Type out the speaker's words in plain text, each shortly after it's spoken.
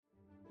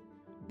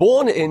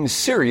Born in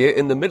Syria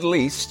in the Middle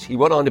East, he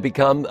went on to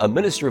become a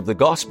minister of the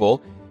gospel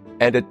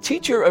and a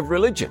teacher of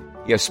religion.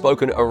 He has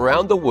spoken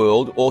around the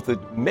world,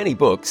 authored many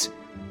books.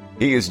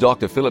 He is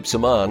Dr. Philip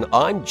Samaan.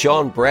 I'm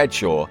John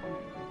Bradshaw.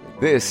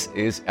 This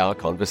is our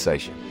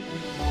conversation.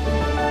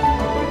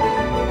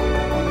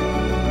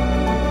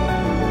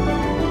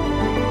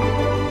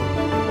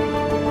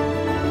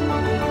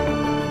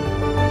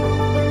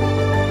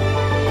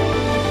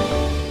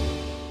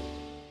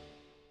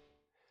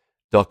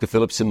 Dr.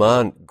 Philip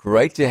Samaan,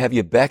 great to have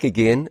you back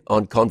again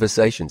on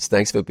Conversations.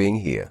 Thanks for being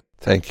here.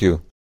 Thank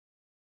you.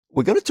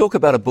 We're going to talk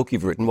about a book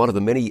you've written, one of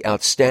the many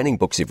outstanding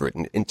books you've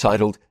written,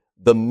 entitled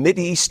The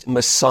Mideast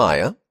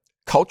Messiah,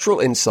 Cultural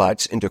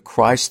Insights into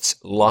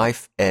Christ's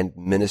Life and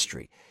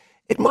Ministry.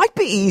 It might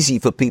be easy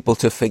for people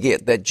to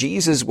forget that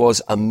Jesus was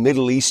a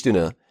Middle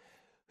Easterner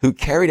who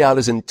carried out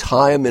his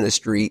entire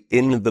ministry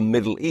in the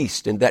Middle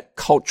East, and that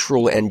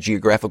cultural and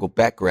geographical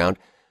background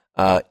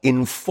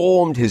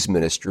informed his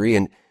ministry.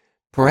 And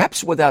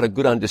perhaps without a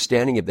good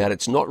understanding of that,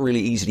 it's not really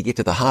easy to get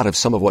to the heart of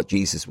some of what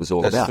Jesus was all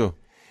about. That's true.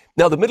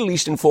 Now, the Middle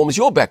East informs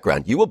your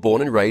background. You were born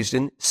and raised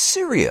in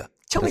Syria.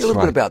 Tell me a little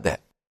bit about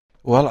that.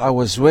 Well, I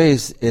was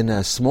raised in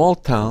a small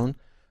town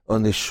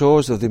on the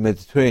shores of the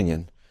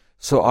Mediterranean.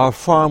 So our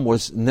farm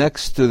was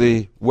next to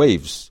the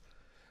waves.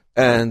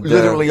 And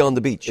literally on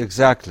the beach.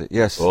 Exactly,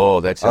 yes.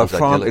 Oh, that sounds Our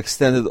farm idyllic.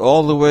 extended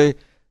all the way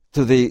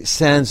to the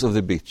sands of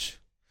the beach.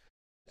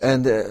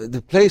 And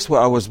the place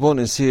where I was born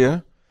in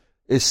Syria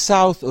is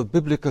south of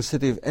biblical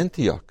city of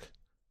Antioch,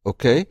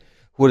 okay,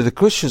 where the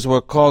Christians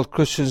were called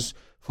Christians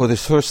for the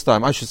first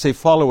time. I should say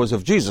followers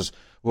of Jesus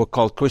were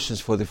called Christians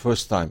for the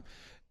first time.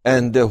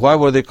 And why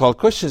were they called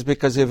Christians?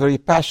 Because they're very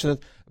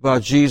passionate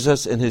about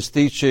Jesus and his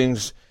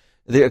teachings.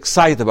 They're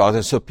excited about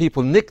it. So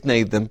people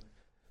nicknamed them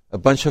a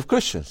bunch of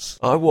Christians.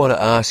 I want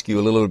to ask you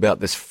a little about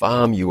this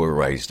farm you were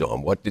raised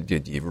on. What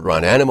did you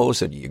run animals?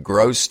 Did you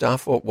grow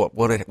stuff?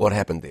 What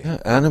happened there? Yeah,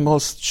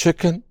 animals,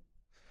 chicken,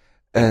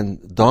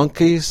 and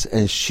donkeys,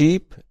 and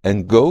sheep,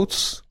 and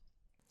goats.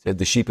 Said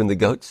the sheep and the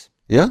goats?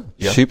 Yeah,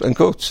 sheep and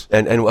goats.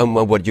 And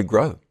what did you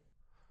grow?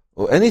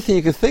 Well, anything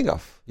you can think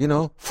of.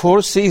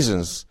 4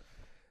 seasons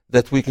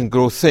that we can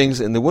grow things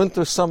in the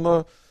winter,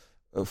 summer,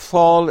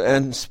 fall,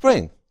 and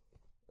spring.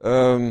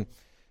 And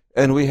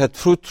we had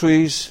fruit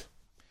trees.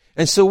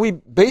 And so we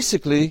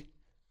basically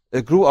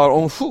grew our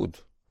own food.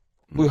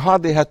 We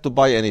hardly had to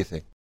buy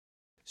anything.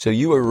 So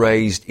you were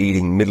raised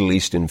eating Middle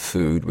Eastern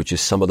food, which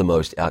is some of the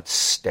most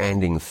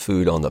outstanding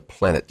food on the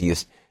planet. Do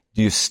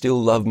you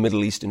still love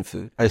Middle Eastern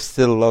food? I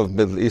still love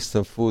Middle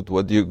Eastern food.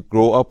 What you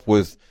grow up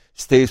with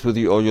stays with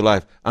you all your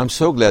life. I'm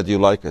so glad you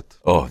like it.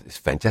 Oh, it's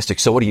fantastic.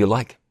 So what do you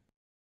like?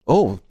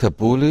 Oh,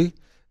 tabbouleh,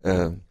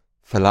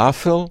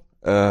 falafel,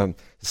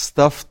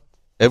 stuffed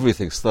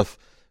everything. Stuffed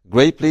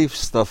grape leaf,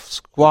 stuffed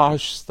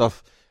squash,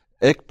 stuffed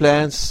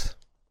eggplants,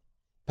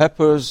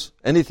 peppers,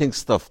 anything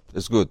stuffed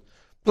is good.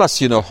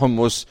 Plus,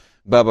 hummus,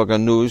 baba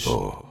ganoush.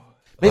 Oh,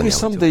 maybe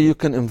someday you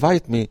can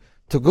invite me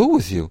to go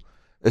with you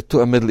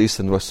to a Middle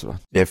Eastern restaurant.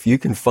 If you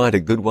can find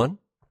a good one,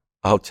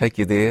 I'll take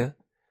you there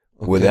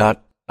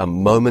without a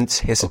moment's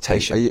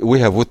hesitation. Okay. We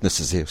have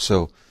witnesses here,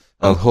 so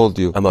I'll hold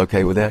you. I'm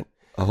okay with that.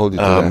 I'll hold you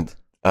to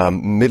that.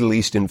 Middle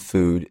Eastern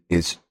food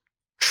is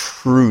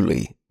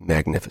truly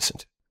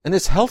magnificent. And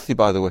it's healthy,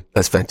 by the way.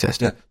 That's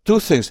fantastic. Yeah.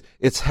 2 things.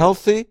 It's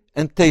healthy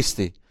and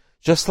tasty,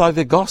 just like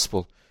the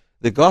gospel.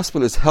 The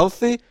gospel is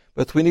healthy,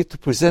 but we need to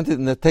present it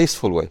in a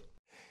tasteful way.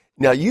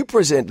 Now, you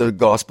present the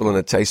gospel in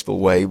a tasteful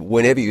way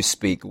whenever you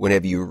speak,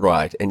 whenever you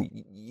write, and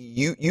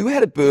you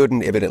had a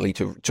burden, evidently,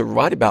 to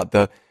write about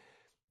the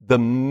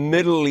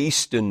Middle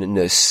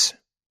Easternness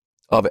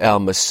of our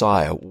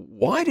Messiah.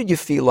 Why did you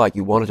feel like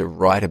you wanted to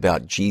write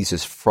about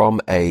Jesus from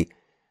a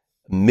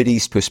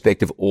Mideast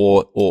perspective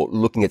or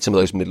looking at some of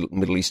those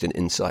Middle Eastern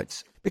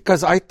insights?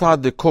 Because I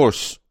taught the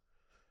course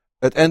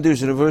at Andrews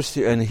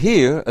University and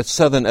here at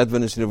Southern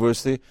Adventist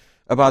University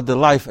about the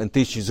life and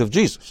teachings of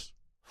Jesus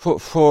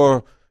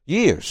for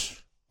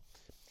years.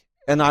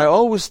 And I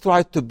always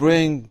tried to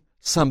bring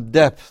some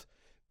depth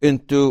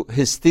into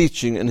his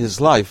teaching and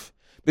his life,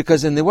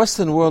 because in the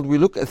Western world we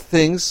look at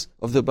things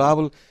of the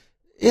Bible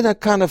in a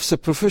kind of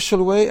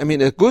superficial way,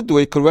 a good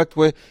way, correct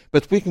way,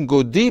 but we can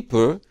go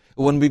deeper.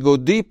 When we go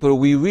deeper,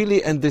 we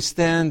really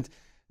understand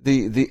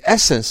the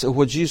essence of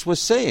what Jesus was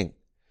saying.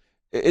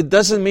 It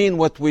doesn't mean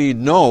what we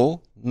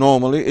know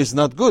normally is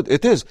not good.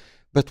 It is.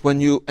 But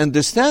when you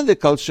understand the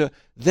culture,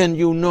 then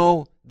you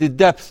know the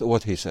depth of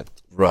what he said.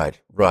 Right.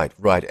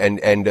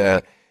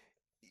 And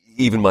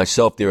even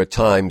myself, there are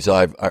times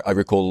I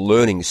recall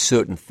learning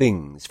certain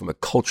things from a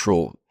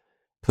cultural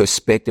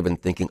perspective and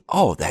thinking,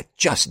 oh, that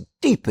just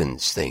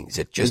deepens things.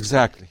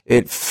 Exactly.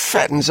 It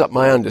fattens up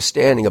my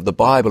understanding of the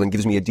Bible and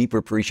gives me a deeper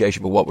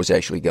appreciation for what was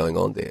actually going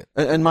on there.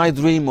 And my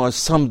dream was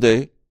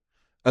someday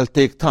I'll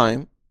take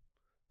time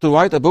to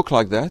write a book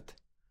like that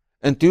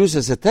and to use it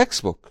as a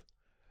textbook.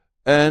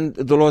 And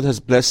the Lord has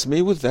blessed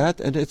me with that,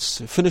 and it's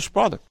a finished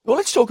product. Well,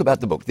 let's talk about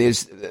the book.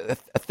 There's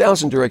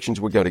 1,000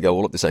 directions we're going to go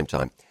all at the same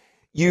time.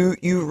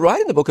 You write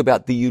in the book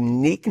about the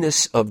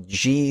uniqueness of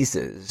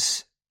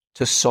Jesus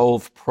to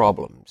solve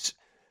problems.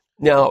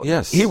 Now,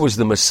 Yes. he was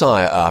the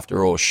Messiah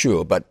after all,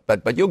 sure, but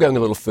you're going a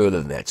little further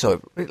than that.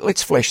 So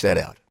let's flesh that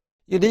out.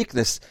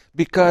 Uniqueness,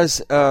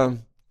 because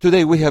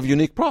today we have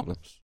unique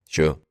problems.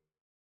 Sure.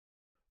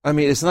 I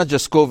mean, it's not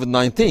just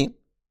COVID-19.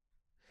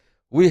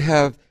 We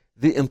have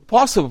the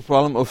impossible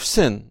problem of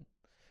sin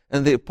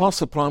and the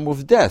impossible problem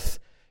of death.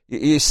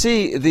 You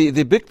see,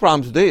 the big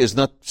problem today is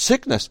not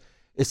sickness.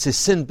 It's a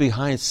sin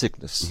behind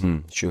sickness.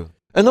 Mm-hmm, sure.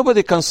 And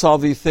nobody can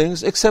solve these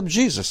things except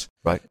Jesus.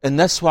 Right. And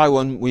that's why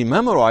when we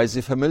memorize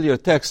the familiar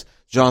text,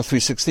 John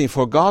 3:16,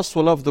 for God so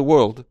loved the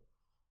world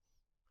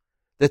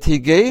that he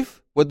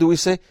gave, what do we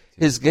say?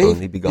 His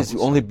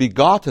only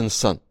begotten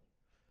Son.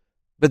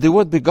 But the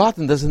word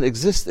begotten doesn't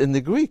exist in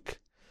the Greek.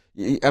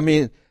 I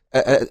mean,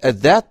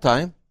 at that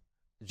time,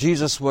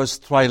 Jesus was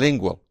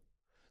trilingual.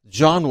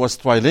 John was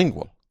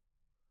trilingual.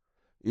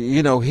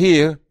 You know,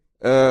 here,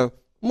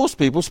 most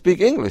people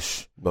speak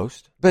English.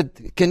 Most.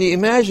 But can you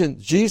imagine,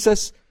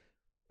 Jesus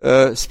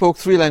spoke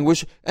 3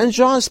 languages, and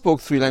John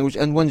spoke 3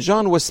 languages, and when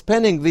John was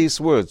penning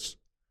these words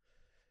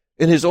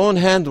in his own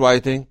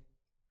handwriting,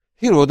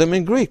 he wrote them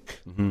in Greek.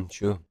 Mm-hmm,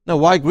 sure. Now,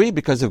 why Greek?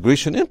 Because of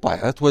Grecian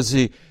Empire. That was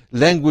the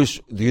language,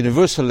 the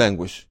universal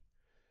language.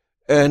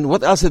 And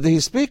what else did he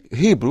speak?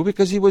 Hebrew,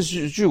 because he was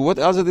Jew. What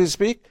else did he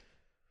speak?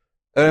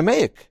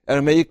 Aramaic.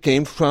 Aramaic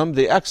came from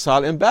the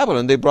exile in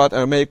Babylon. They brought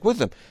Aramaic with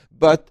them.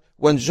 But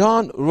when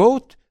John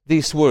wrote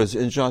these words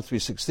in John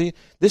 3:16,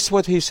 this is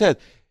what he said.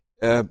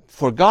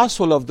 For God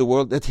so loved the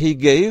world that he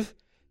gave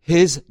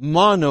his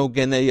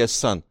monogeneous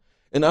Son.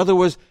 In other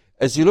words,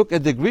 as you look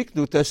at the Greek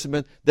New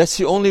Testament, that's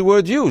the only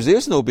word used.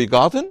 There's no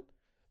begotten.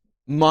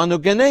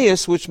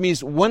 Monogeneous, which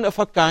means one of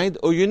a kind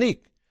or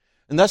unique.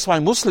 And that's why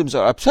Muslims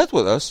are upset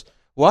with us.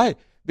 Why?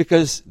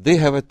 Because they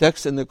have a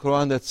text in the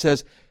Quran that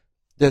says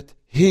that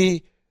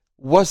he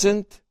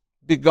wasn't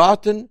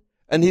begotten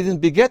and he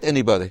didn't beget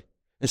anybody.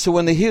 And so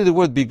when they hear the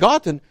word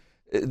begotten,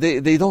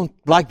 they don't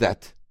like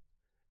that.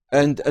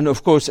 And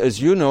of course,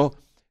 as you know,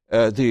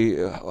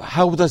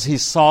 how does he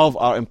solve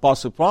our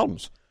impossible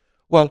problems?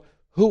 Well,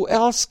 who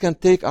else can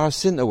take our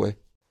sin away?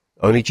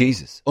 Only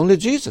Jesus. Only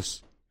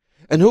Jesus.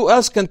 And who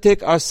else can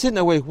take our sin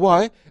away?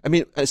 Why? I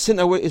mean, sin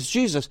away is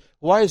Jesus.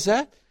 Why is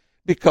that?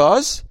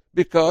 Because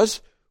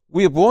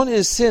we are born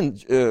in sin.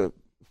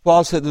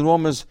 Paul said in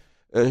Romans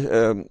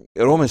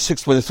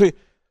 6:23,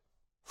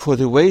 for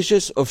the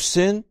wages of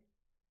sin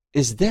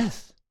is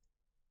death.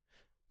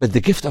 But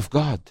the gift of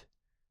God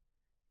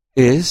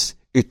is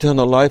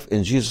eternal life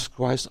in Jesus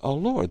Christ our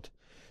Lord.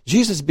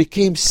 Jesus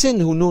became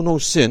sin who knew no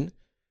sin,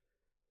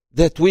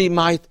 that we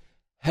might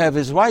have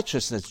his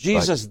righteousness.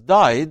 Jesus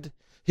died.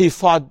 He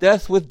fought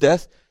death with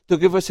death to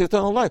give us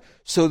eternal life.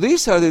 So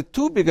these are the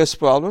 2 biggest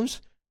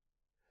problems,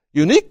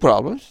 unique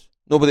problems,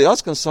 nobody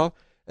else can solve,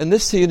 and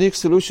this is the unique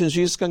solution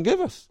Jesus can give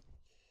us.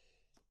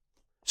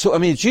 So, I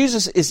mean,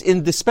 Jesus is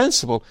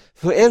indispensable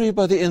for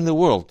everybody in the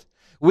world.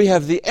 We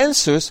have the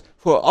answers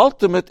for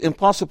ultimate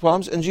impossible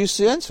problems, and Jesus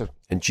is the answer.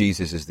 And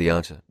Jesus is the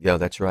answer. Yeah,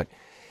 that's right.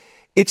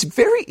 It's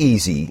very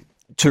easy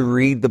to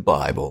read the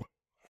Bible.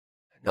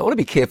 Now, I want to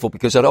be careful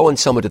because I don't want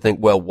someone to think,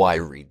 well, why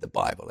read the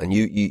Bible? And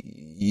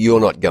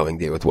you're not going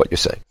there with what you're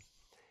saying.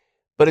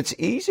 But it's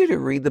easy to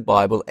read the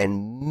Bible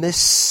and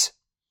miss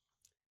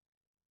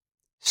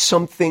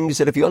some things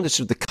that if you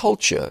understood the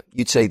culture,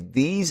 you'd say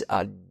these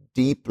are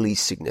deeply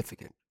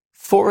significant.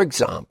 For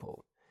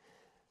example,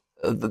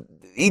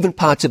 even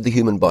parts of the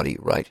human body,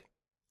 right?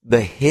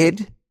 The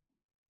head,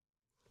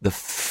 the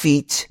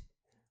feet.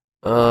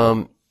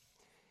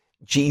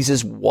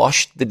 Jesus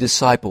washed the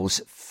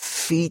disciples'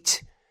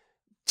 feet.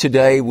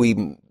 Today,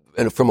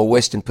 from a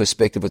Western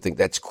perspective, I think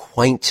that's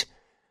quaint.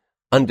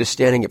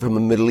 Understanding it from a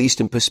Middle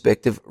Eastern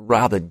perspective,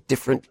 rather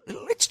different.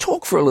 Let's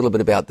talk for a little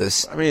bit about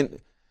this. I mean,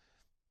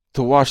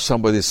 to wash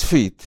somebody's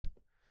feet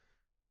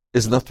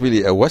is not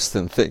really a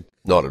Western thing.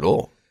 Not at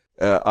all.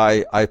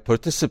 I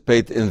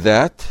participated in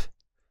that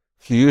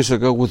a few years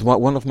ago with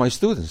one of my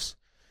students,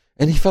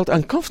 and he felt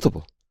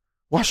uncomfortable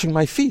washing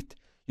my feet.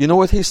 You know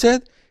what he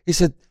said? He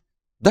said,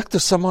 Dr.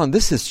 Samaan,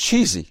 this is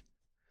cheesy.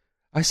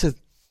 I said,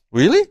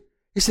 really?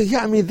 He said,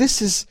 yeah, I mean,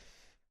 this is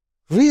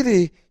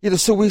really,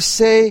 so we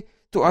say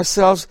to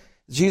ourselves,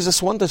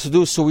 Jesus wants us to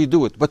do, so we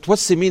do it. But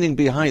what's the meaning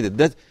behind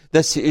it?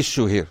 That's the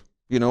issue here,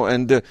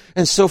 and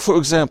so, for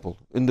example,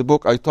 in the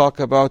book I talk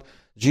about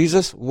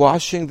Jesus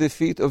washing the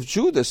feet of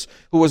Judas,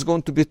 who was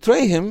going to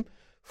betray him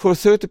for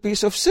 30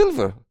 pieces of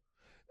silver.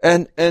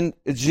 And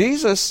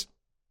Jesus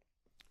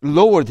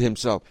lowered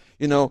himself.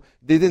 They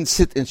didn't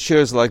sit in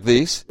chairs like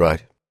these.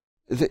 Right.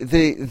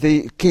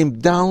 They came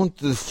down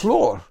to the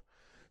floor.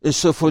 And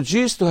so for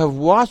Jesus to have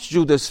washed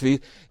Judas'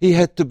 feet, he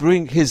had to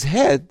bring his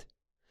head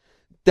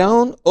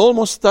down,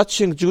 almost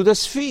touching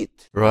Judas'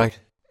 feet. Right.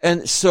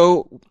 And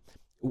so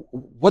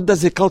what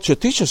does the culture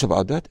teach us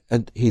about that?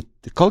 And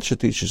the culture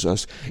teaches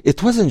us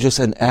it wasn't just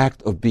an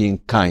act of being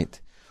kind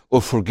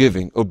or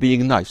forgiving or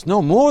being nice.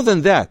 No, more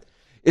than that.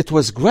 It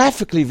was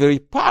graphically very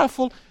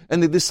powerful,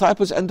 and the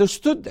disciples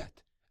understood that.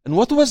 And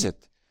what was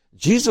it?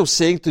 Jesus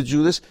saying to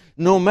Judas,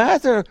 no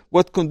matter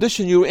what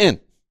condition you're in,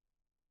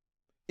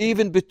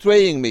 even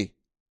betraying me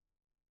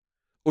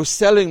or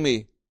selling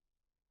me,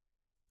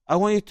 I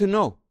want you to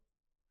know,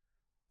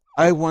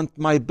 I want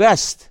my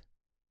best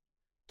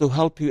to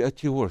help you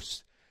at your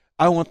worst.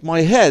 I want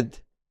my head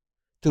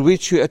to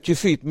reach you at your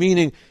feet,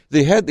 meaning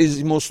the head is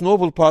the most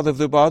noble part of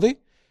the body,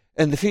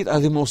 and the feet are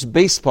the most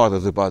base part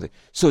of the body.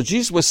 So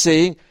Jesus was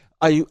saying,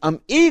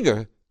 I'm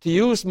eager to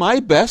use my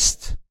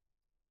best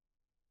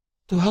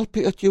to help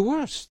you at your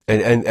worst.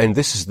 And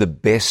this is the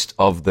best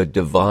of the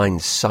divine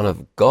Son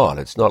of God.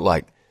 It's not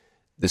like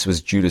this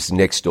was Judas'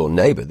 next door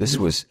neighbor. This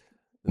was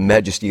the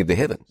majesty of the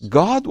heavens.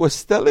 God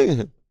was telling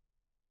him,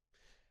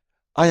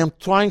 I am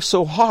trying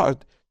so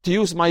hard to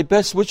use my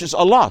best, which is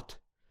a lot,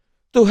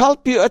 to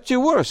help you at your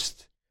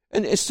worst.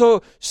 And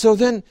so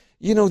then,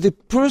 the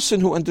person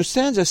who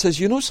understands that says,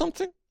 you know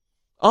something?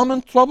 I'm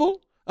in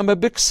trouble. I'm a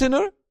big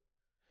sinner.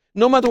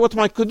 No matter what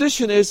my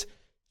condition is,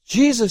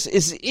 Jesus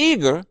is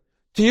eager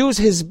to use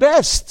his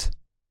best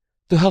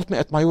to help me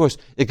at my worst.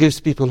 It gives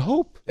people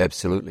hope.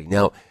 Absolutely.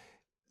 Now,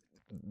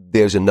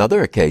 there's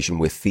another occasion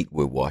where feet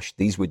were washed.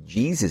 These were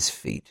Jesus'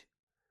 feet,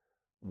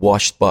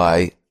 washed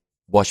by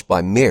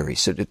Mary.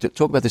 So to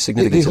talk about the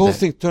significance the whole of that.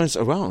 thing turns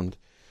around.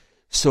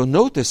 So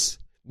notice,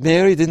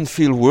 Mary didn't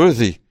feel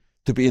worthy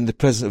to be in the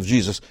presence of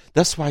Jesus.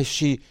 That's why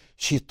she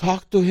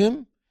talked to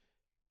him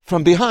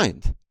from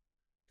behind,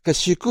 because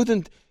she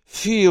couldn't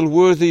feel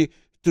worthy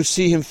to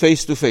see him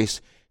face to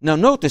face. Now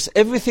notice,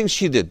 everything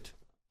she did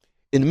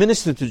in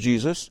ministering to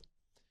Jesus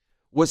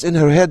was in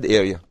her head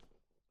area.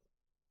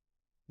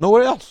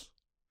 Nowhere else.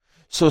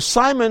 So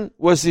Simon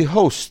was the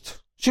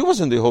host. She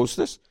wasn't the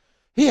hostess.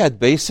 He had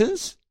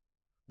basins,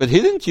 but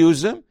he didn't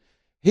use them.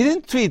 He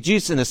didn't treat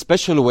Jesus in a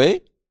special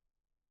way.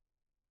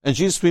 And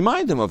Jesus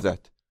reminded him of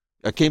that.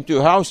 I came to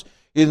your house,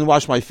 you didn't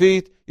wash my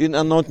feet, you didn't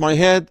anoint my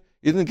head,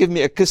 you didn't give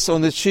me a kiss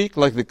on the cheek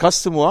like the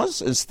custom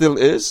was and still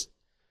is.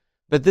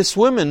 But this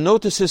woman,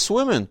 notice this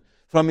woman,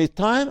 from the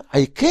time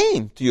I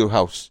came to your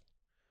house.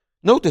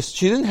 Notice,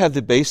 she didn't have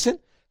the basin.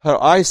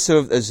 Her eyes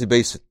served as the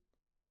basin.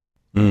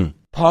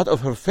 Part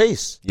of her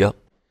face. Yeah.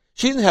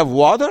 She didn't have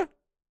water.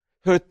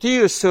 Her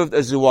tears served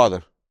as the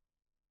water.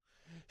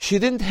 She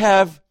didn't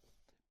have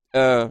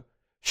a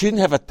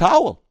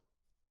towel.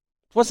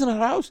 It wasn't her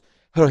house.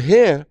 Her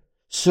hair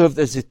served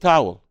as a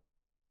towel.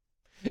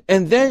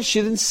 And then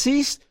she didn't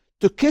cease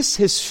to kiss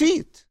his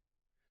feet.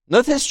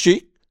 Not his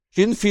cheek.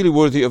 She didn't feel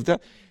worthy of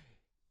that.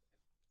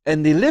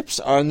 And the lips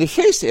are in the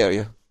face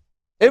area.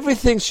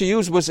 Everything she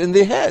used was in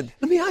the head.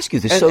 Let me ask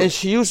you this. And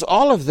she used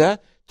all of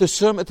that to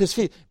serve at his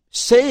feet,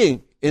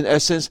 saying, in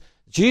essence,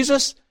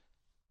 Jesus,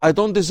 I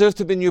don't deserve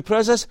to be in your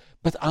presence,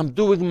 but I'm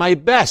doing my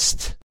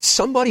best.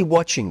 Somebody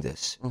watching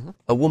this,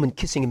 a woman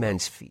kissing a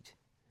man's feet,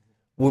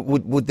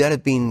 would that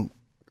have been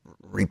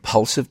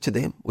repulsive to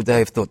them? Would they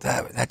have thought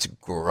that's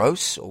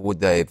gross, or would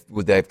they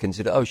have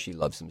considered, oh, she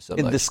loves him so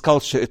much? In this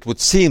culture, it would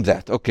seem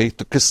that, to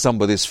kiss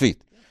somebody's feet.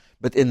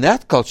 But in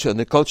that culture, in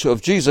the culture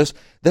of Jesus,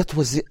 that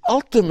was the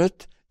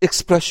ultimate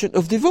expression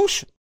of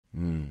devotion.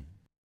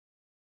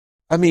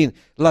 I mean,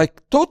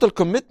 like total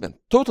commitment,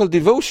 total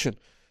devotion.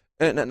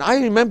 And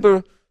I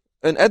remember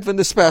an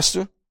Adventist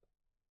pastor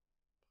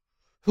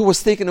who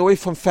was taken away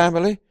from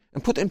family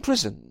and put in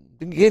prison.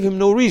 They gave him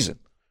no reason.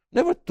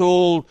 Never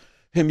told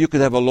him you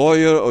could have a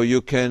lawyer, or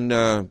you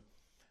can,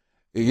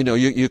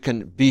 you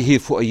can be here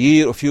for a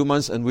year or a few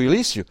months and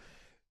release you.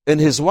 And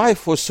his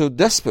wife was so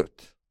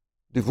desperate.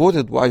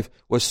 Devoted wife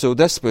was so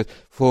desperate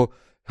for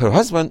her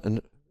husband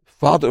and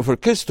father of her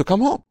kids to come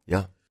home.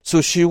 Yeah.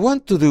 So she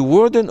went to the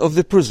warden of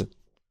the prison.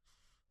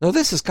 Now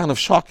this is kind of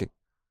shocking.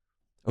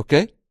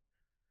 Okay?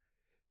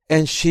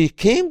 And she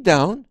came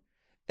down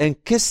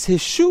and kissed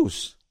his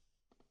shoes.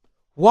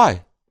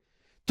 Why?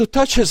 To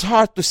touch his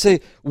heart, to say,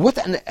 what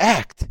an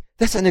act.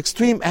 That's an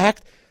extreme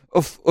act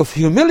of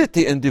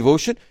humility and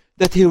devotion,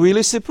 that he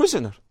released the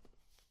prisoner.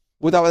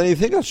 Without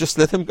anything else, just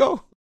let him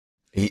go.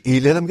 He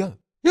let him go.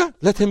 Yeah,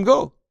 let him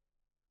go.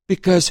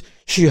 Because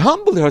she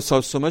humbled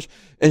herself so much,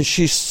 and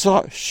she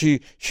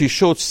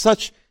showed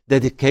such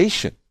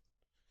dedication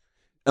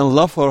and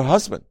love for her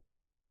husband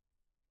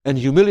and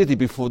humility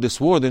before this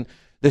warden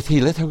that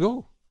he let her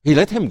go. He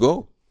let him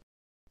go.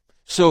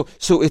 So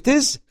it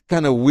is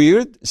kind of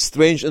weird,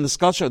 strange in this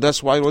culture.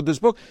 That's why I wrote this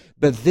book.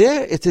 But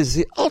there it is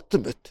the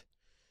ultimate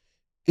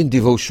in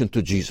devotion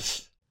to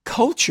Jesus.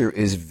 Culture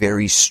is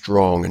very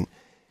strong, and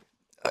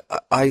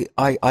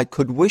I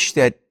could wish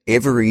that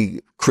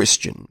every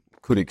Christian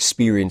could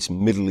experience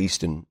Middle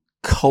Eastern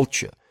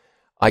culture.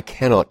 I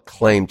cannot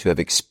claim to have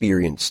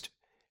experienced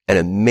an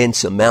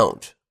immense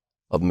amount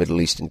of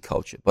Middle Eastern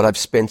culture, but I've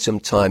spent some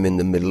time in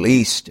the Middle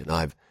East, and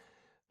I've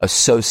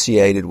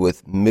associated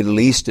with Middle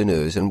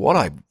Easterners, and what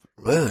I've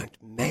learned,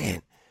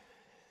 man,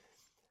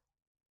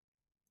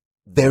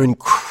 they're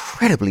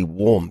incredibly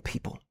warm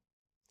people.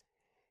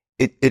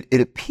 It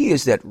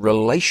appears that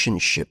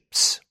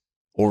relationships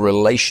or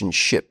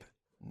relationship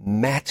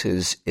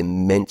matters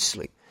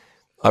immensely.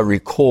 I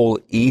recall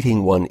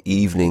eating one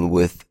evening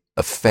with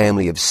a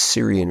family of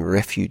Syrian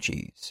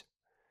refugees.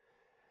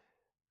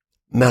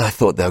 Man, I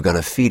thought they were going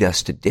to feed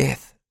us to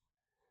death.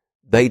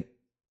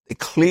 They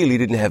clearly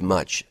didn't have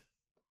much,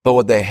 but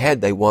what they had,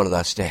 they wanted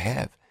us to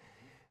have.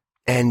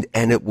 And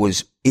it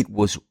was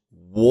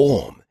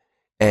warm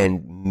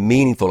and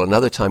meaningful.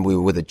 Another time we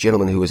were with a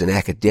gentleman who was an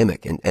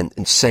academic,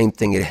 and same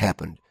thing had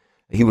happened.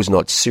 He was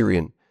not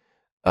Syrian.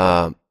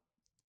 The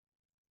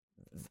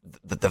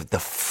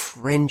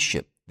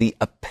friendship, the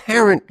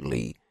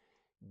apparently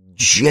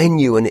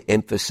genuine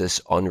emphasis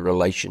on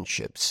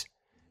relationships,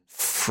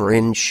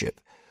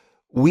 friendship.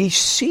 We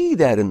see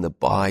that in the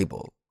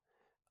Bible.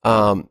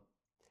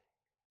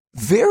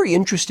 Very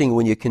interesting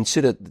when you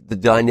consider the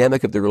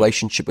dynamic of the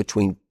relationship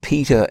between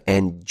Peter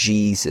and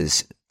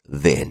Jesus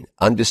then,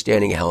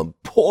 understanding how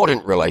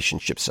important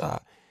relationships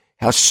are,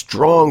 how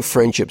strong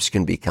friendships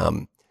can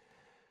become.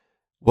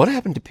 What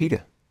happened to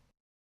Peter?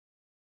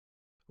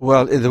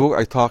 Well, in the book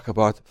I talk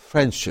about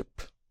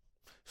friendship,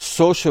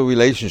 social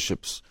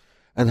relationships,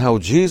 and how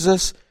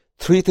Jesus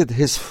treated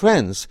his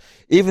friends,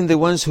 even the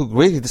ones who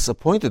greatly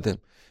disappointed him.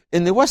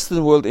 In the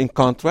Western world, in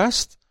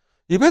contrast,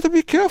 you better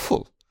be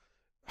careful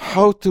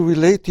how to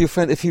relate to your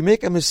friend. If you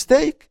make a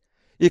mistake,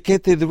 you can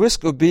take the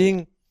risk of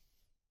being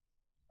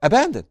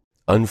abandoned.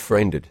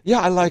 Unfriended.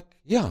 Yeah,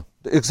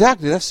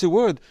 exactly, that's the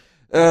word.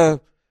 And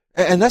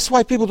that's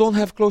why people don't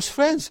have close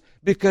friends,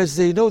 because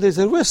they know there's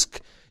a risk.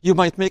 You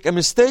might make a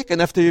mistake,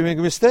 and after you make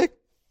a mistake,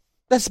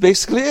 that's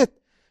basically it.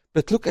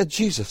 But look at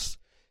Jesus.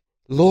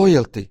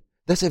 Loyalty.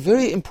 That's a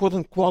very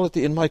important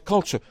quality in my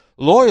culture.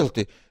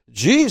 Loyalty.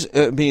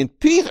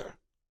 Peter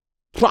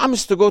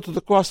promised to go to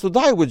the cross to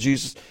die with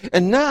Jesus.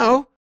 And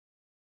now,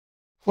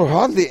 for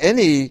hardly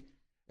any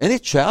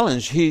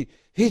challenge, he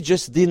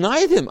just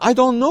denied him. I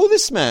don't know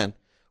this man.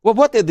 Well,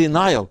 what a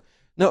denial.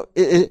 Now,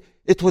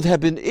 it would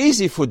have been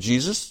easy for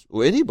Jesus,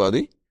 or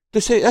anybody,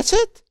 to say, that's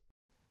it.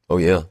 Oh,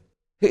 yeah.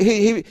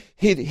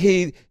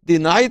 He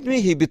denied me,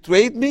 he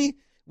betrayed me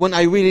when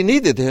I really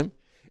needed him.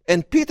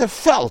 And Peter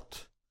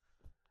felt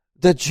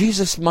that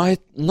Jesus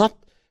might not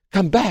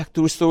come back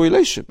to restore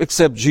relationship,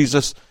 except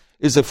Jesus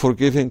is a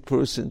forgiving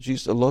person,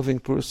 Jesus a loving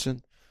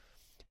person.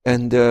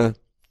 And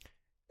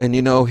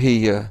you know,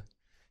 he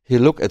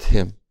looked at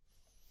him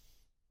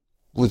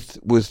with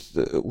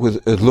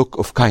a look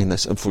of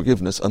kindness and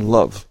forgiveness and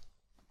love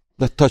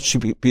that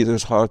touched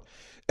Peter's heart.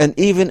 And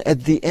even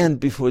at the end,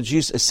 before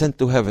Jesus ascended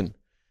to heaven,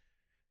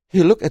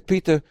 he looked at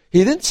Peter.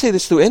 He didn't say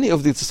this to any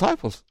of the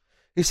disciples.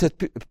 He said,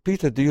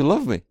 Peter, do you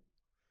love me?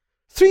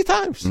 3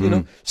 times, you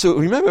know. So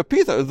remember,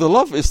 Peter, the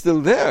love is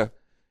still there.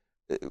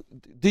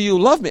 Do you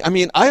love me? I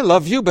mean, I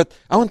love you, but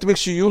I want to make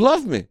sure you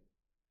love me.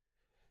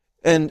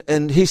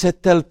 And he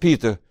said, tell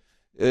Peter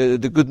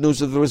the good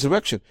news of the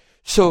resurrection.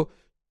 So,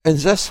 and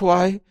that's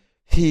why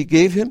he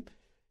gave him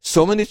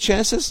so many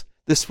chances.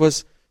 This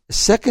was a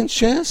second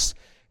chance,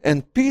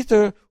 and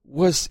Peter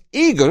was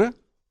eager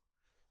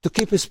to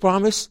keep his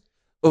promise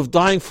of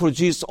dying for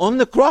Jesus on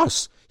the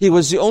cross. He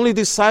was the only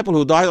disciple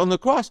who died on the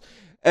cross.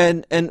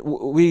 And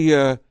we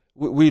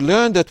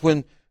learned that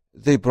when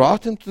they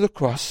brought him to the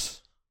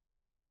cross,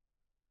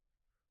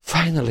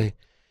 finally,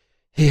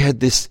 he had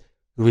this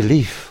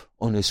relief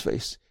on his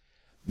face.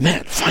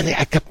 Man, finally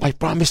I kept my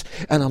promise,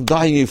 and I'm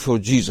dying for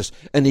Jesus.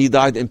 And he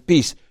died in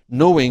peace,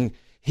 knowing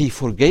he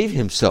forgave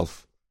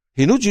himself.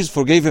 He knew Jesus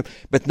forgave him,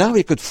 but now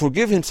he could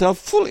forgive himself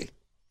fully.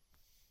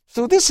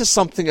 So this is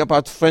something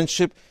about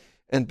friendship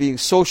and being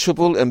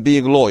sociable and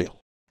being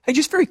loyal. Hey,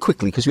 just very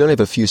quickly, because we only have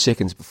a few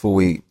seconds before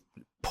we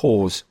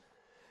pause.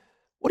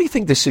 What do you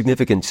think the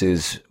significance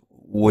is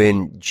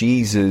when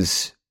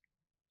Jesus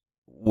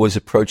was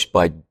approached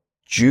by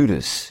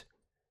Judas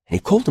and he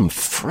called him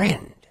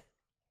friend?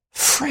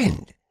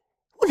 Friend.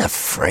 He wasn't a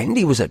friend.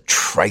 He was a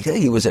traitor.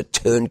 He was a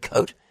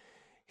turncoat.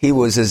 He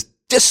was as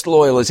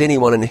disloyal as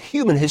anyone in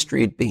human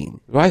history had been.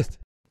 Right.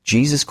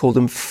 Jesus called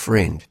him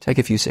friend. Take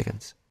a few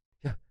seconds.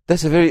 Yeah,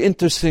 that's a very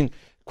interesting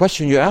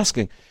question you're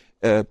asking.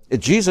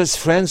 Jesus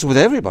friends with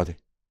everybody,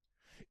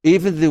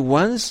 even the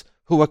ones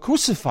who were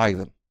crucifying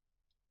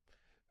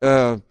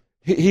them.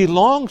 He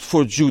longed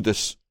for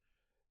Judas'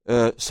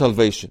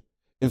 salvation.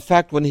 In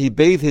fact, when he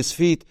bathed his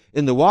feet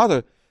in the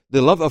water,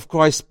 the love of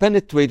Christ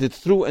penetrated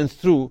through and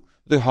through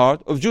the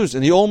heart of Judas,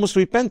 and he almost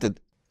repented.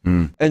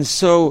 And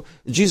so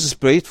Jesus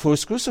prayed for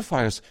his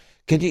crucifiers.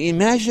 Can you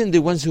imagine the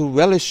ones who were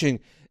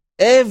relishing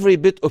every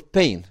bit of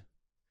pain,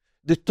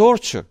 the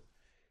torture?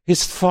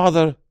 His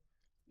Father,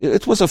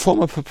 it was a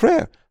form of a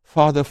prayer.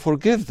 Father,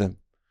 forgive them,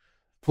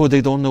 for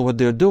they don't know what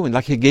they're doing.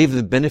 Like he gave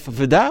the benefit of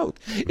the doubt.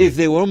 If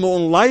they were more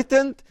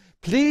enlightened,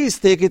 please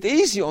take it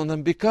easy on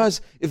them,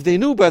 because if they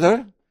knew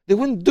better, they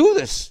wouldn't do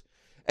this.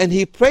 And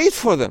he prayed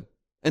for them.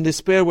 And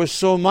this prayer was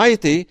so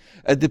mighty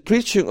at the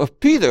preaching of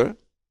Peter,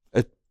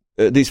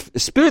 the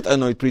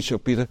Spirit-anointed preaching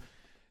of Peter,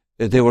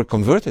 they were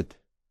converted.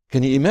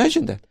 Can you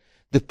imagine that?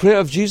 The prayer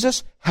of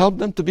Jesus helped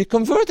them to be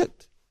converted.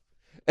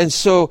 And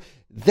so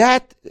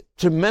that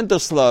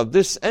tremendous love,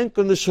 this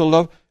unconditional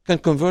love, can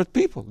convert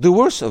people, the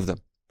worst of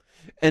them.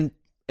 And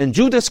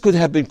Judas could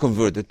have been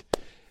converted.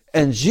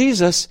 And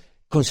Jesus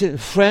considered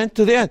friend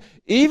to the end.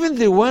 Even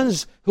the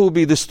ones who will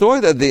be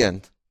destroyed at the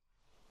end,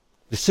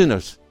 the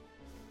sinners,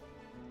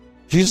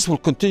 Jesus will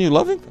continue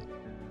loving them.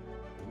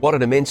 What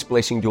an immense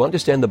blessing to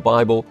understand the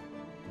Bible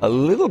a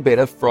little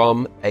better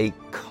from a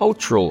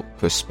cultural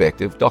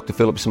perspective. Dr.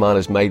 Philip Samaan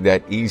has made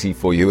that easy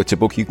for you. It's a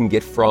book you can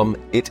get from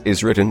It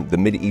Is Written, The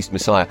Mideast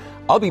Messiah.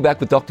 I'll be back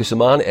with Dr.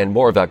 Samaan and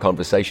more of our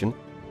conversation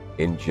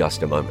in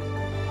just a moment.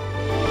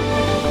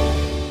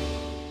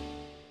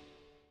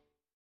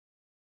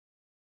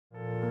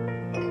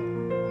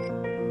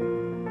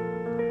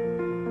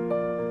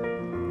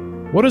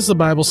 What does the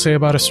Bible say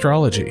about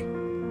astrology?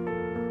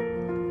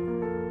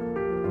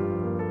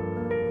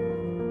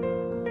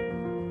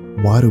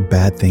 Why do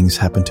bad things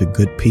happen to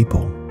good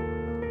people?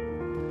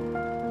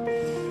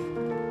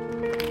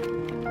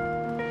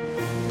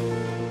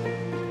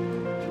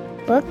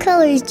 What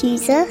color is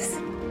Jesus?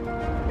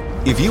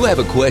 If you have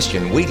a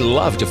question, we'd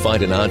love to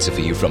find an answer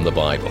for you from the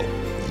Bible.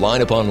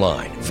 Line Upon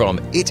Line from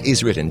It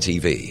Is Written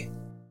TV.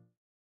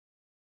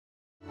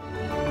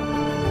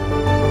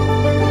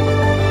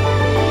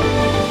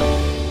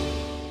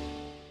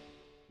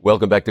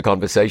 Welcome back to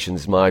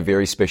Conversations. My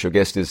very special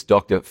guest is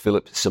Dr.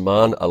 Philip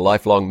Samaan, a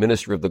lifelong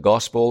minister of the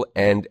gospel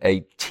and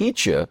a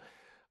teacher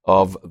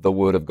of the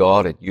Word of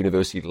God at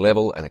university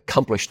level, an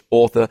accomplished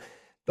author.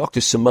 Dr.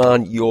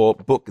 Samaan, your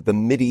book, The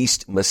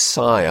Mideast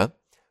Messiah,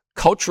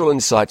 Cultural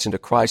Insights into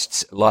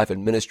Christ's Life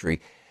and Ministry,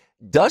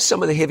 does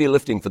some of the heavy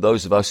lifting for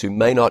those of us who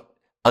may not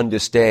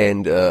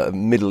understand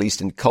Middle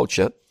Eastern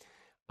culture.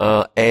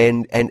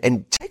 And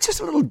takes us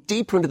a little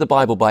deeper into the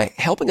Bible by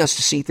helping us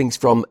to see things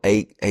from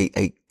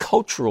a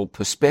cultural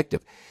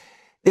perspective.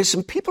 There's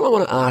some people I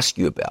want to ask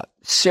you about,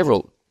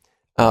 several.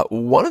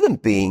 One of them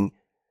being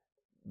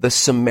the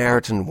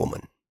Samaritan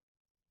woman.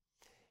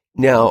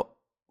 Now,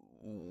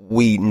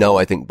 we know,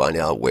 I think by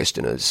now,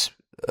 Westerners,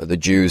 the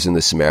Jews and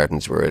the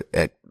Samaritans were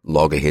at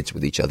loggerheads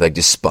with each other. They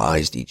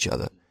despised each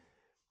other.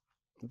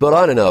 But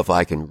I don't know if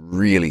I can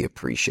really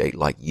appreciate,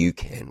 like you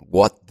can,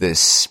 what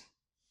this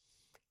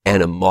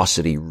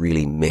animosity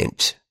really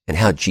meant and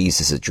how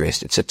Jesus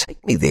addressed it. So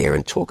take me there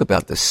and talk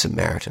about the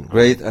Samaritan.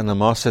 Great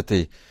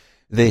animosity.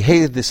 They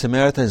hated the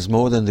Samaritans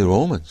more than the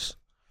Romans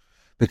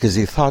because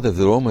they thought of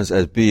the Romans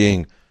as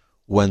being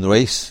one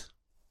race,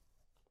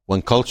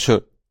 one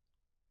culture.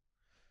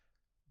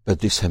 But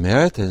the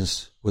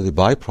Samaritans were the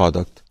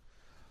byproduct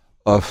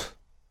of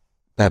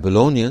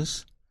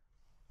Babylonians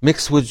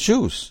mixed with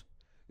Jews.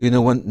 You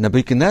know, when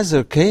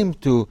Nebuchadnezzar came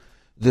to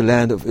the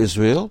land of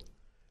Israel,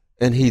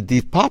 and he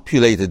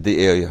depopulated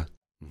the area.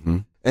 Mm-hmm.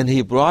 And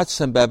he brought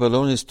some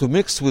Babylonians to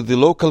mix with the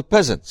local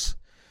peasants.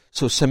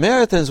 So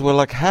Samaritans were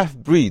like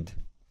half-breed,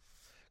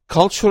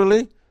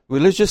 culturally,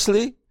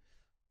 religiously,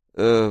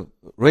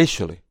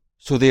 racially.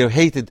 So they are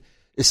hated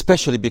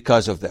especially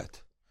because of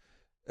that.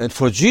 And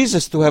for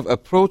Jesus to have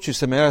approached a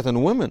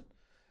Samaritan woman,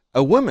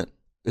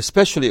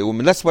 especially a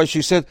woman, that's why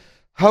she said,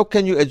 how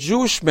can you, a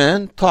Jewish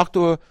man, talk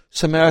to a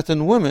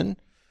Samaritan woman?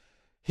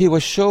 He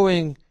was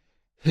showing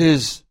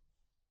his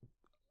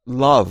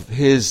love,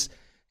 his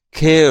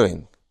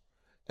caring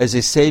as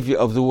a savior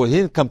of the world. He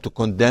didn't come to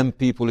condemn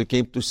people, he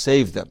came to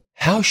save them.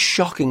 How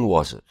shocking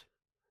was it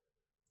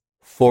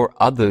for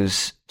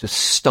others to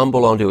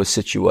stumble onto a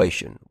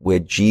situation where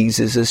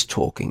Jesus is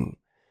talking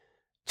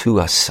to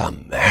a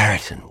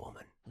Samaritan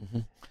woman? Mm-hmm.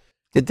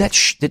 Did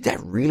that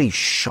really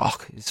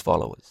shock his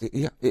followers?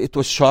 Yeah, it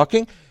was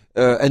shocking,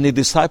 and the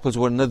disciples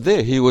were not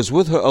there. He was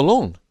with her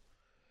alone.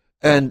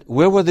 And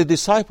where were the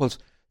disciples?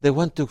 They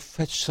went to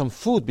fetch some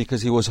food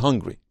because he was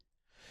hungry.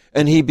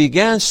 And he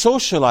began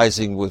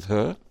socializing with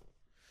her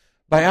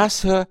by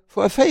asking her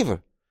for a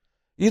favor.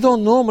 You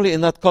don't normally in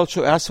that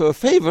culture ask for a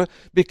favor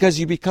because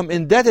you become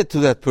indebted to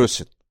that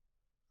person.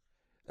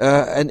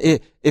 And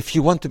if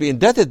you want to be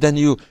indebted, then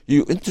you're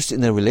interested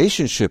in a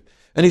relationship.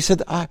 And he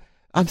said,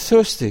 I'm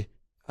thirsty.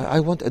 I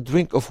want a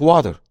drink of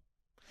water.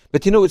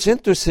 But you know, it's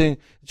interesting,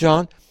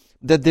 John,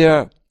 that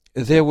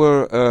there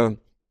were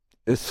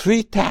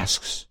 3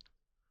 tasks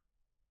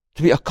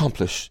to be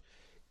accomplished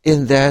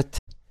in that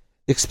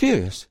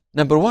experience.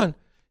 Number 1,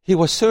 he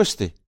was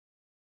thirsty.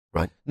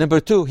 Right.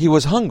 Number 2, he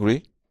was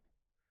hungry.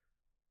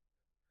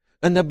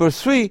 And number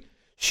 3,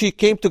 she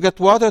came to get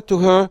water to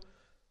her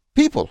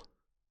people.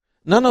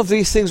 None of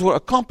these things were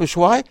accomplished.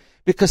 Why?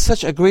 Because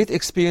such a great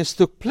experience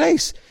took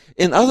place.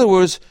 In other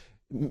words,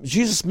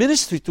 Jesus'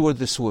 ministry toward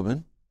this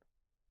woman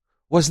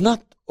was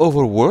not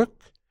overwork.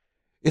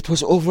 It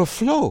was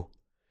overflow.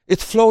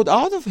 It flowed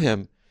out of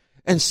him.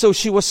 And so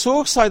she was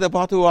so excited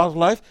about the water of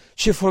life,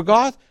 she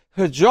forgot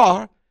her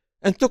jar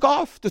and took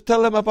off to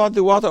tell them about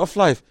the water of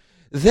life.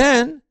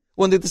 Then,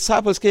 when the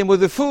disciples came with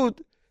the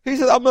food, he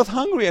said, I'm not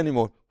hungry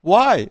anymore.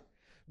 Why?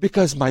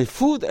 Because my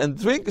food and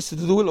drink is to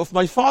do the will of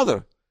my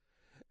Father.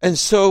 And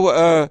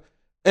so,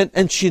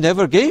 and she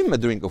never gave him a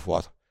drink of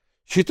water.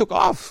 She took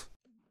off.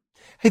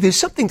 Hey, there's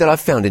something that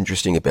I've found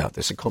interesting about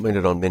this and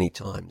commented on many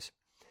times.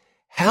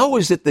 How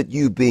is it that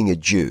you, being a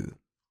Jew,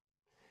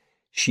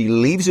 she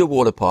leaves her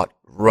water pot,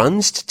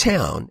 runs to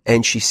town,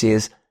 and she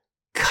says,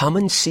 come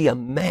and see a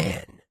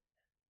man.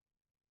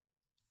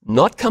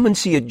 Not come and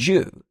see a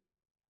Jew.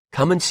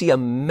 Come and see a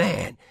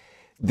man.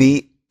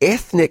 The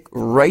ethnic,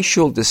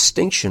 racial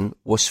distinction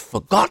was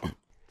forgotten.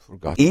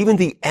 Even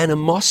the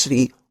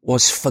animosity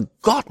was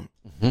forgotten.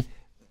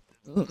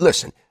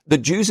 Listen, the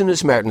Jews and the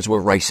Samaritans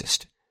were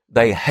racist.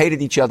 They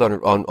hated each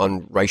other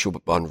on racial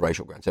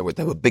grounds. They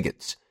were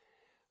bigots.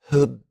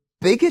 Her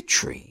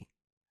bigotry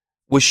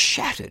was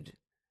shattered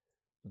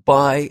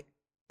by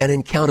an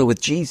encounter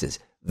with Jesus.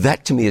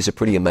 That to me is a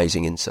pretty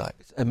amazing insight.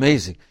 It's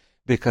amazing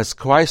because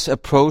Christ's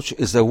approach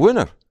is a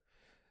winner.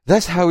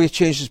 That's how he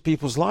changes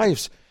people's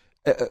lives,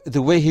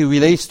 the way he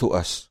relates to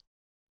us.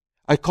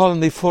 I call them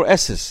the 4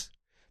 S's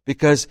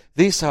because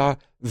these are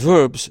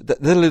verbs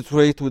that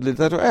alliterate with the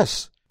letter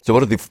S. So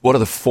what are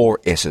the 4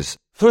 S's?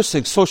 First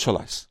thing,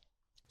 socialize.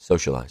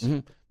 Socialize.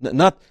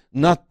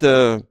 Not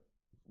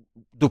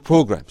do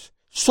programs.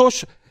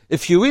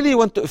 If you really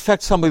want to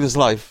affect somebody's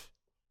life,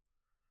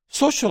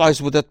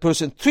 socialize with that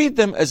person. Treat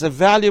them as a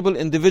valuable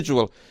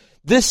individual.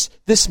 This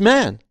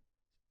man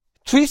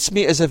treats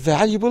me as a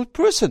valuable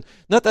person,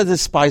 not as a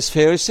despised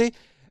Pharisee.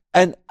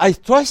 And I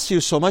trust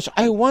you so much,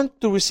 I want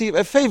to receive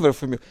a favor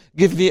from you.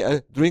 Give me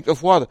a drink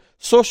of water.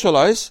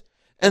 Socialize.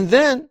 And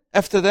then,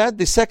 after that,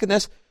 the second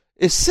S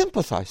is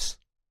sympathize.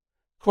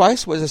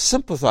 Christ was a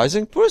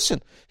sympathizing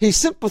person. He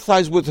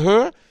sympathized with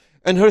her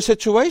and her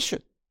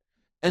situation.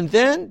 And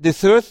then the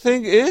third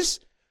thing is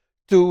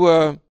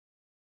to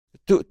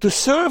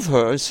serve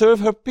her and serve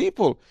her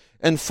people.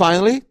 And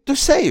finally, to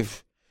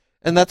save.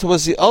 And that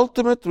was the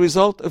ultimate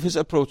result of his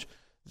approach.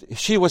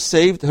 She was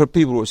saved, her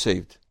people were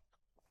saved.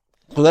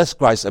 So that's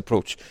Christ's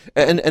approach.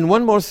 And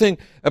one more thing,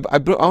 I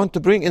want to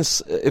bring in,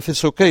 if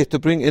it's okay, to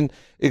bring in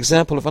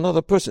example of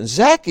another person.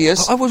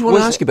 Zacchaeus I was going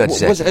to ask you about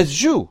Zacchaeus. Was a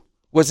Jew.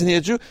 Wasn't he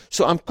a Jew?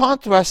 So I'm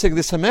contrasting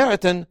the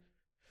Samaritan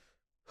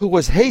who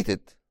was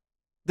hated,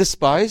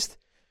 despised,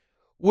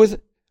 with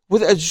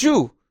a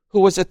Jew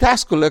who was a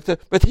tax collector,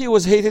 but he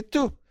was hated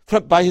too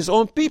by his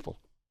own people.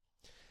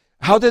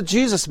 How did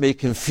Jesus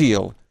make him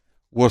feel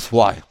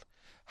worthwhile?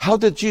 How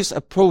did Jesus'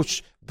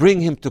 approach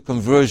bring him to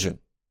conversion?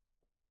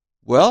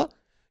 Well,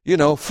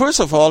 first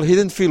of all, he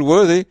didn't feel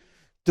worthy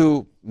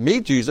to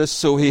meet Jesus,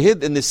 so he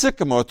hid in the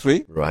sycamore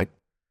tree. Right.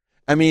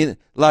 I mean,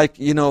 like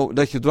you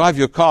drive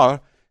your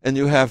car and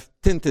you have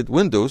tinted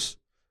windows,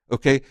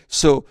 okay?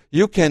 So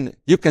you can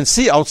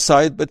see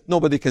outside, but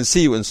nobody can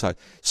see you inside.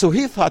 So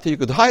he thought he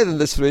could hide in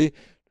this tree.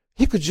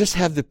 He could just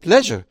have the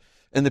pleasure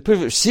and the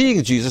privilege of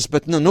seeing Jesus,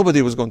 but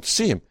nobody was going to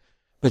see him.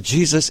 But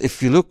Jesus,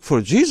 if you look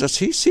for Jesus,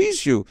 he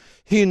sees you.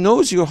 He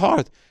knows your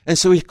heart. And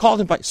so he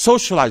called him by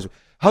socialize.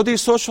 How do you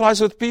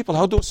socialize with people?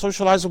 How do I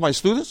socialize with my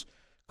students?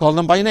 Call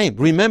them by name.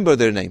 Remember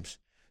their names.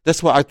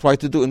 That's what I try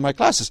to do in my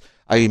classes.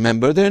 I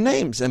remember their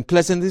names and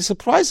pleasantly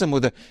surprise them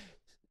with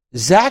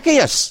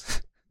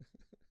Zacchaeus.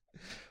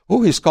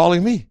 Oh, he's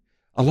calling me.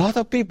 A lot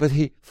of people, but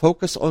he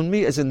focused on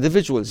me as an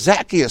individual.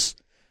 Zacchaeus,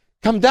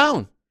 come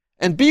down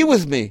and be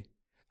with me.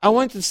 I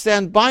want you to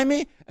stand by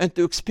me and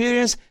to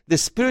experience the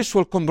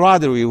spiritual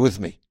camaraderie with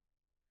me.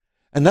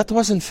 And that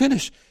wasn't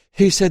finished.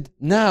 He said,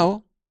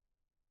 now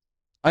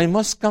I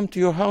must come to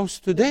your house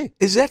today.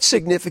 Is that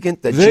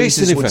significant that Very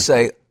Jesus significant. would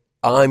say,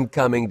 I'm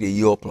coming to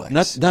your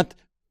place? Not,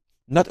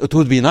 it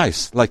would be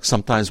nice, like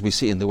sometimes we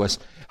see in the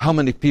West. How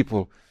many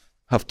people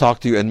have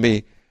talked to you and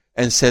me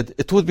and said,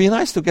 it would be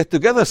nice to get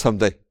together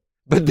someday.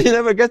 But they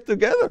never get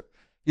together,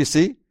 you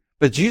see.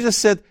 But Jesus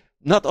said,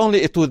 not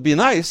only it would be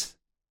nice,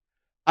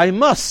 I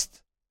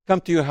must come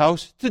to your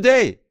house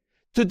today.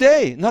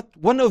 Today, not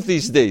one of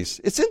these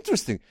days. It's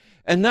interesting.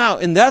 And now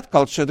in that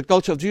culture, the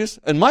culture of Jesus,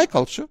 and my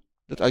culture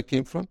that I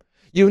came from,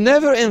 you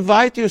never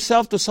invite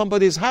yourself to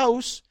somebody's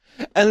house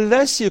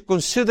unless you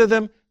consider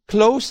them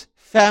close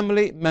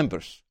family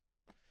members.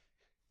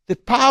 The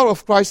power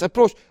of Christ's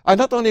approach. I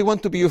not only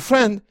want to be your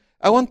friend,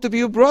 I want to be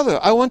your brother.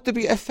 I want to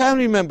be a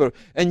family member.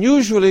 And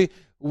usually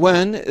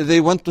when they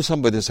went to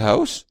somebody's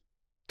house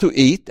to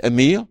eat a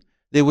meal,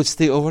 they would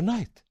stay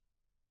overnight.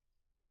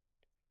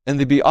 And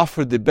they'd be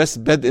offered the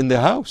best bed in the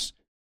house.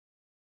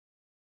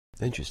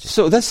 Interesting.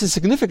 So that's the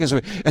significance of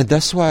it. And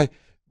that's why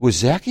with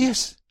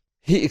Zacchaeus,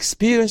 he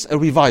experienced a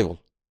revival.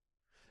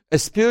 A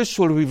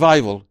spiritual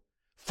revival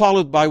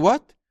followed by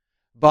what?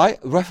 By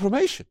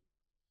reformation.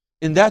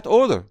 In that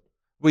order.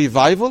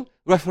 Revival,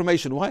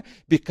 reformation. Why?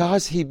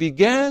 Because he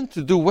began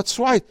to do what's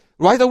right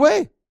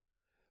away.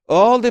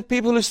 All the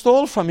people he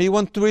stole from, he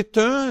wanted to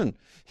return.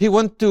 He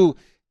wanted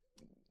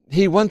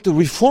to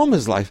reform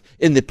his life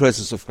in the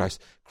presence of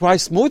Christ.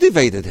 Christ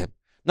motivated him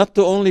not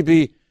to only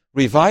be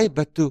revived,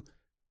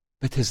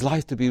 but his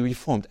life to be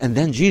reformed. And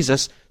then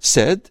Jesus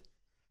said,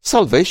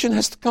 salvation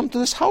has to come to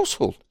this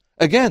household.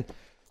 Again,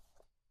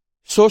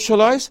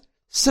 socialize,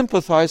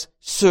 sympathize,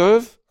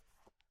 serve,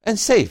 and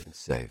save.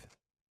 Save.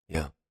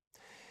 Yeah.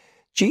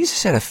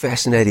 Jesus had a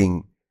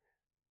fascinating...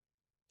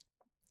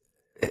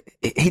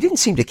 He didn't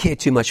seem to care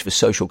too much for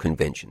social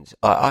conventions.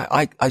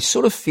 I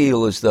sort of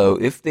feel as though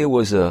if there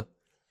was a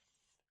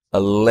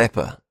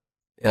leper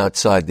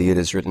outside the It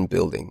Is Written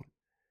building,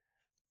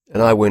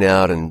 and I went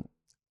out and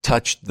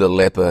touched the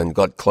leper and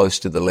got close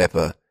to the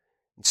leper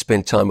and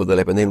spent time with the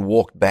leper and then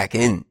walked back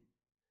in.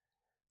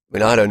 I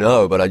mean, I don't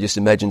know, but I just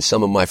imagine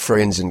some of my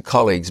friends and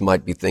colleagues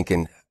might be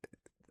thinking,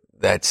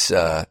 that's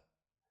not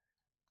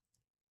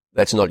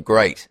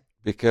great.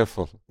 Be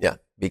careful. Yeah,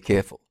 be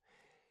careful.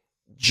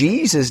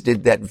 Jesus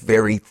did that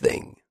very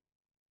thing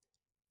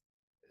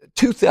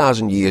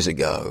 2,000 years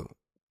ago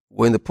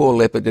when the poor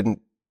leper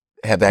didn't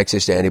have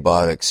access to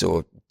antibiotics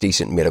or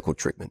decent medical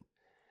treatment.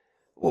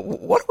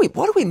 What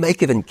do we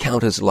make of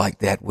encounters like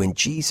that when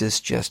Jesus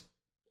just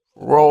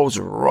rolls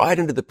right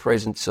into the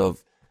presence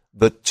of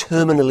the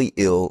terminally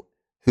ill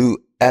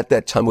who at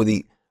that time were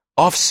the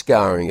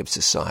offscouring of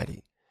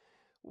society?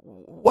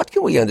 What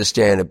can we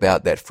understand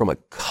about that from a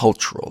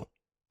cultural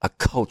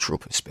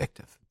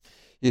perspective?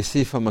 You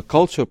see, from a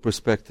cultural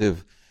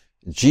perspective,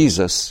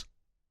 Jesus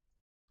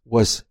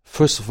was,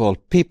 first of all,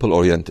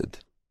 people-oriented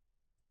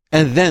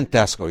and then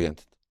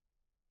task-oriented.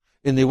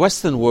 In the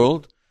Western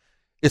world,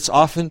 it's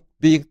often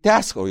being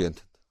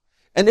task-oriented.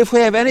 And if we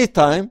have any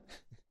time,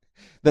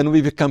 then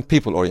we become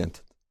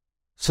people-oriented.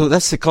 So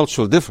that's the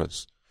cultural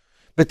difference.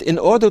 But in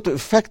order to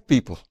affect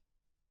people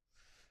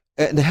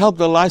and help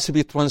their lives to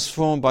be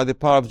transformed by the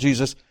power of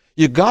Jesus,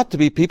 you got to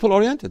be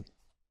people-oriented.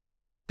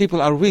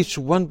 People are reached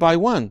one by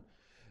one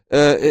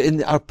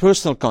in our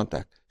personal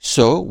contact.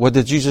 So what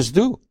did Jesus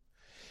do?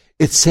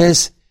 It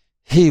says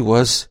he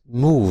was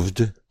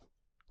moved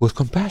with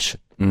compassion.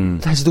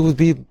 It has to do with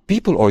being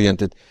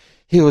people-oriented.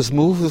 He was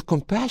moved with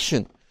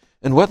compassion.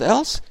 And what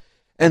else?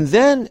 And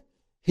then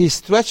he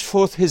stretched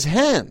forth his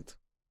hand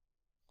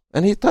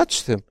and he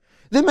touched him.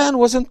 The man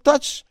wasn't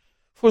touched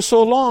for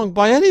so long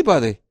by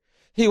anybody.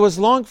 He was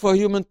longing for a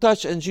human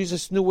touch, and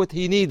Jesus knew what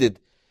he needed.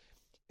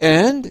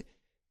 And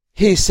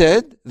he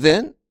said,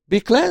 then,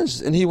 be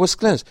cleansed. And he was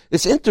cleansed.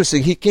 It's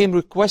interesting. He came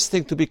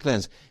requesting to be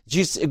cleansed.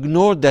 Jesus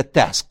ignored that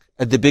task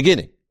at the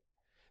beginning.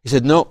 He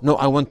said, no,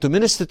 I want to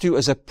minister to you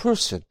as a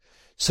person.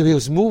 So he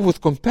was moved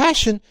with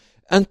compassion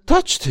and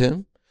touched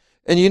him.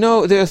 And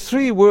there are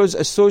three words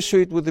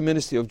associated with the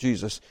ministry of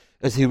Jesus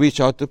as he reached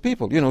out to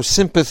people.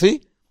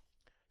 Sympathy,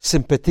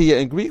 sympathia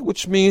in Greek,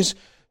 which means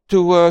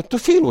to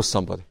feel with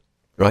somebody.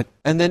 Right.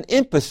 And then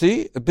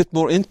empathy, a bit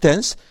more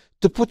intense,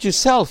 to put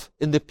yourself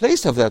in the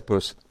place of that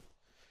person.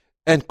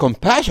 And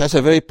compassion, that's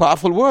a very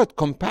powerful word.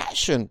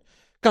 Compassion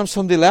comes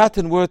from the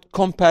Latin word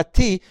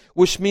compati,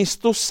 which means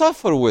to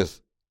suffer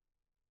with.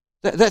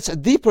 That's a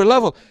deeper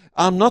level.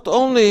 I'm not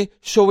only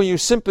showing you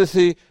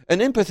sympathy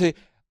and empathy,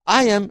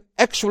 I am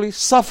actually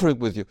suffering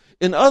with you.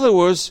 In other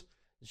words,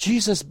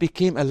 Jesus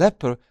became a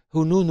leper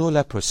who knew no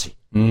leprosy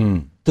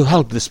to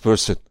help this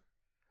person.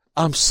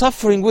 I'm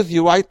suffering with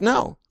you right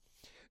now.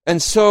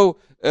 And so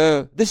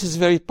this is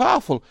very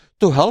powerful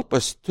to help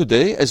us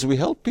today as we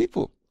help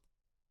people.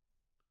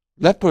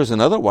 Lepers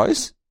and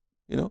otherwise,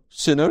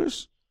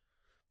 sinners,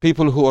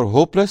 people who are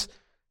hopeless,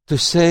 to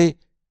say,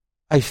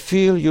 I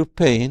feel your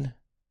pain.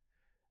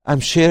 I'm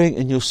sharing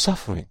in your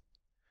suffering.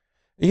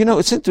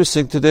 It's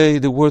interesting today,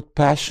 the word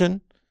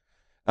passion,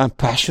 I'm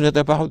passionate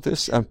about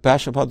this, I'm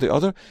passionate about the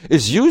other,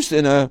 is used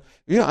in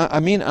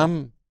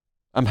I'm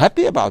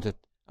happy about it.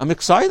 I'm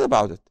excited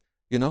about it,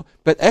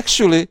 But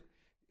actually,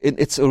 in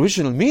its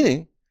original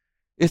meaning,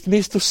 it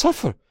means to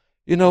suffer.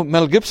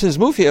 Mel Gibson's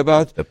movie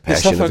about the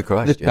passion of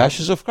Christ, the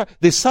passions of Christ,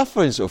 the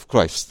sufferings of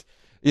Christ.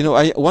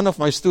 One of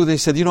my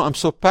students said, I'm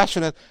so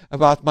passionate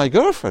about my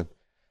girlfriend.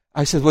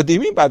 I said, what do you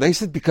mean by that? He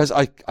said, because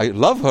I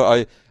love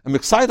her, I'm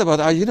excited about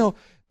her,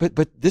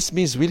 but this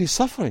means really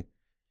suffering.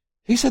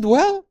 He said,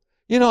 well,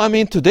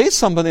 to date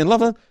somebody in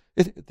love,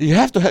 you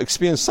have to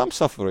experience some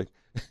suffering.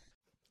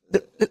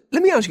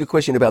 Let me ask you a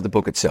question about the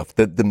book itself,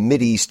 the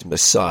Mideast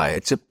Messiah.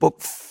 It's a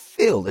book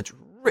it's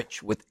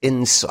rich with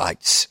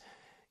insights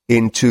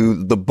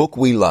into the book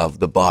we love,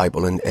 the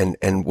Bible,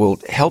 and will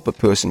help a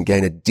person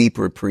gain a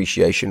deeper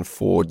appreciation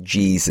for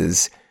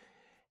Jesus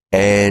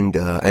and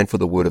for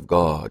the Word of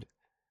God,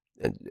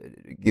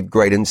 and give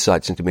great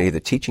insights into many of the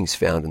teachings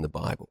found in the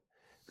Bible.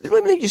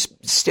 Let me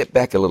just step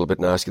back a little bit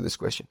and ask you this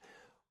question.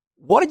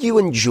 What did you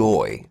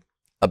enjoy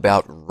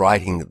about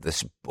writing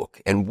this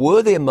book? And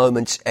were there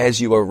moments as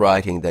you were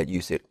writing that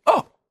you said,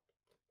 oh,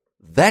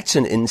 that's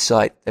an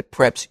insight that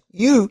perhaps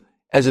you,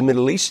 as a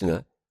Middle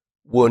Easterner,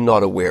 were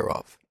not aware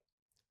of?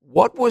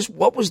 What was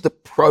the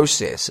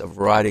process of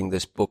writing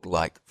this book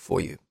like for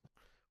you?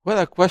 Well,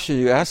 a question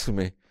you asked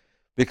me,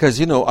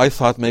 because, I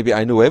thought maybe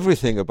I knew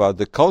everything about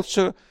the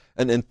culture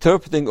and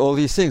interpreting all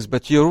these things.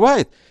 But you're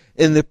right.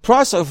 In the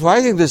process of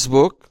writing this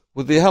book,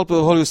 with the help of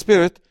the Holy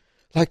Spirit,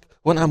 like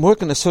when I'm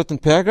working a certain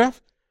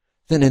paragraph,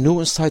 then a new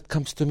insight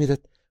comes to me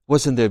that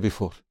wasn't there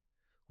before,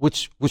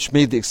 which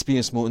made the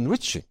experience more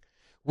enriching,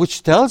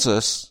 which tells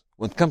us,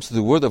 when it comes to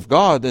the Word of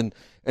God and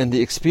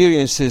the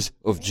experiences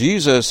of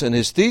Jesus and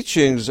His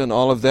teachings and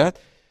all of that,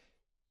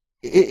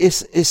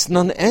 it's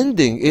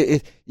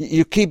non-ending.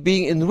 You keep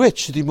being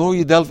enriched. The more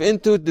you delve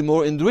into it, the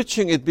more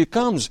enriching it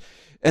becomes.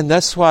 And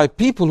that's why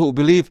people who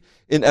believe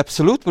in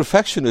absolute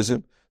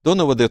perfectionism don't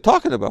know what they're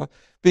talking about,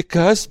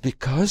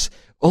 because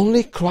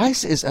only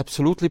Christ is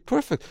absolutely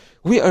perfect.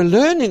 We are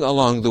learning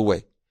along the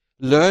way.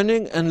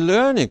 Learning and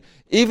learning.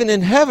 Even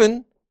in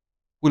heaven,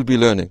 we'll be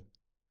learning.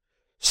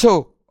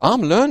 So,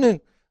 I'm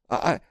learning.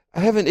 I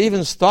haven't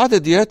even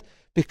started yet,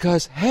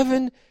 because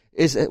heaven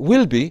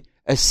will be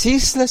a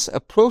ceaseless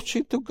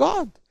approaching to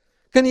God.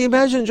 Can you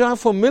imagine, John,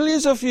 for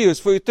millions of years,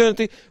 for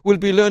eternity, we'll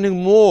be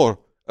learning more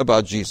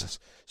about Jesus.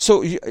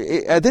 So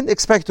I didn't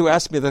expect to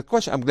ask me that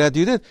question. I'm glad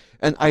you did.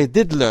 And I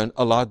did learn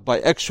a lot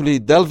by actually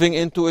delving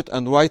into it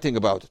and writing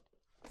about it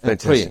and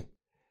praying.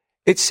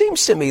 It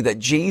seems to me that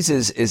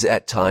Jesus is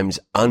at times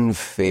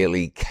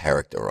unfairly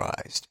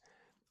characterized.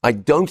 I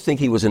don't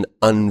think he was an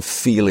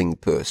unfeeling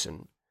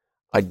person.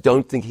 I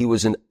don't think he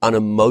was an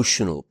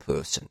unemotional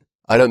person.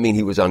 I don't mean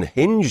he was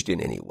unhinged in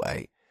any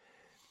way.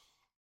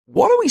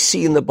 What do we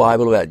see in the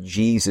Bible about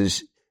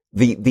Jesus,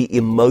 the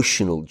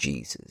emotional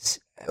Jesus?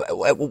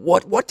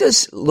 What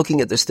does looking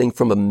at this thing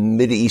from a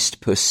Mideast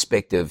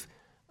perspective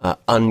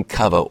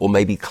uncover or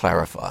maybe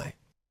clarify?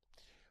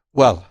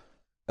 Well,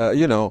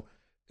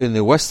 in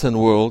the Western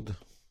world,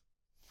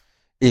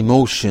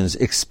 emotions,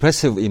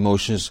 expressive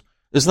emotions,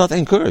 is not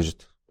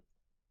encouraged.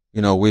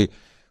 We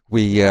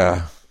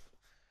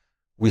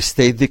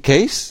state the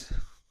case,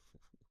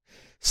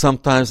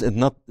 sometimes in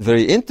not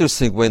very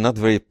interesting way, not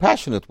very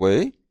passionate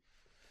way.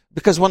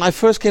 Because when I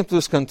first came to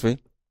this country,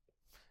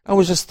 I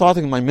was just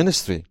starting my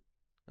ministry.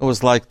 I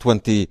was like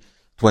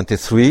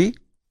 23,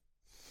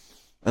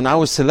 and I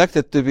was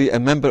selected to be a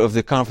member of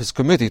the conference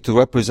committee to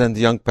represent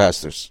the young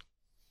pastors.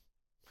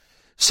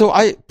 So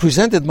I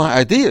presented my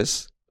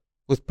ideas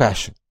with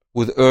passion,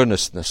 with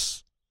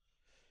earnestness.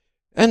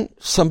 And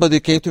somebody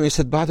came to me and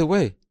said, by the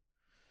way,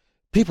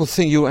 people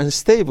think you're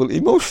unstable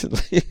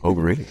emotionally. Oh,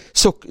 really?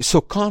 So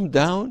calm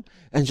down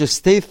and just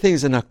state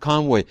things in a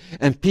calm way,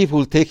 and people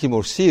will take you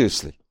more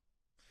seriously.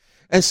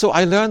 And so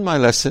I learned my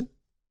lesson.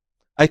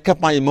 I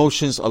kept my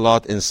emotions a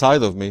lot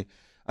inside of me.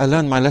 I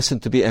learned my lesson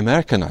to be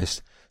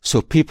Americanized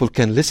so people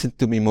can listen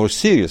to me more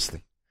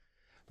seriously.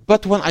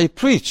 But when I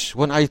preach,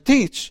 when I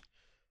teach,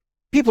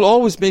 people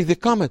always make the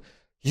comment,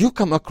 you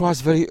come across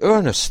very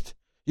earnest.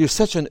 You're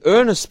such an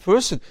earnest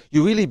person.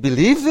 You really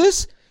believe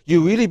this?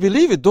 You really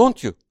believe it,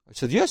 don't you? I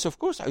said, yes, of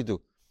course I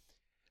do.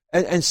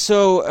 And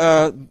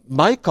so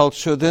my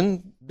culture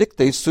then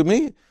dictates to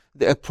me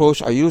the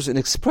approach I use in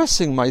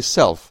expressing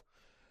myself.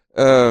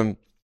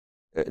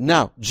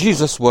 Now,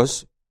 Jesus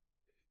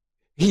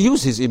he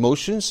used his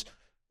emotions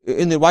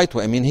in the right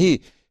way. I mean,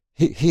 he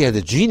had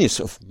a genius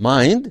of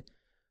mind,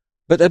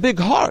 but a big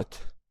heart.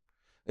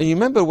 And you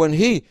remember when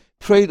he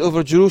prayed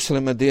over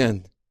Jerusalem at the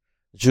end,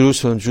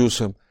 Jerusalem,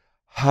 Jerusalem,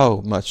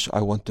 how much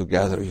I want to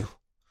gather you.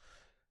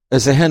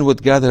 As a hen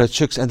would gather her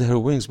chicks under her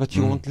wings, but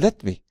you won't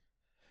let me.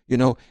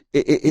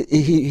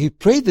 He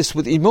prayed this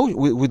with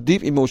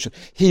deep emotion.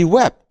 He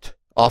wept.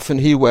 Often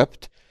he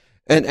wept.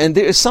 And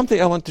there is something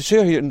I want to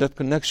share here in that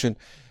connection.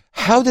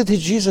 How did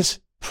Jesus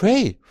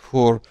pray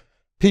for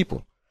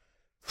people?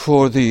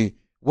 For the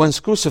ones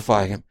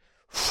crucifying him?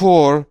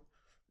 For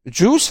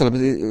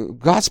Jerusalem,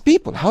 God's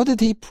people? How did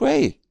he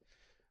pray?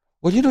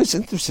 Well, it's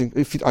interesting.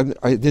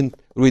 I didn't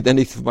read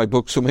anything of my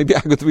book, so maybe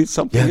I could read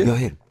something. Yeah, go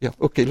ahead. Yeah,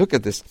 okay, look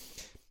at this.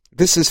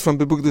 This is from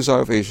the book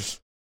Desire of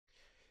Ages.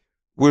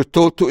 We're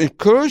told to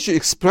encourage the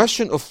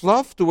expression of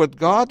love toward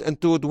God and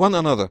toward one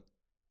another.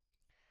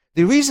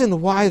 The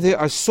reason why there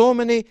are so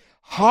many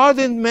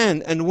hardened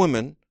men and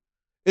women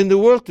in the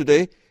world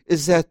today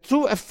is that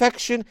true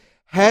affection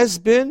has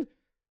been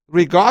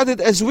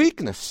regarded as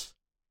weakness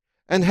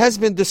and has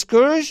been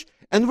discouraged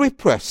and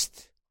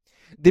repressed.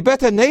 The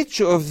better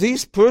nature of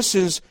these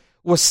persons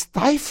was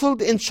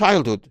stifled in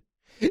childhood.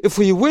 If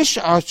we wish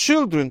our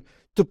children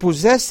to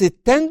possess the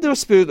tender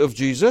spirit of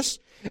Jesus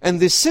and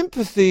the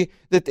sympathy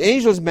that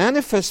angels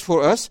manifest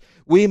for us,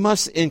 we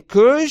must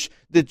encourage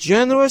the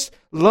generous,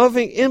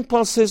 loving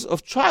impulses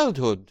of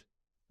childhood.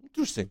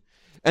 Interesting.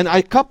 And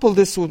I couple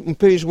this with on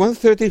page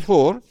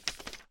 134.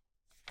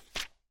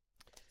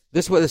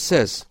 This is what it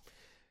says.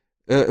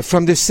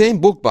 From the same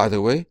book, by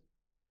the way.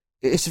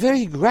 It's a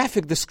very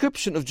graphic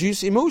description of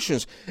Jesus'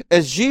 emotions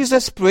as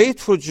Jesus prayed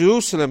for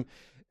Jerusalem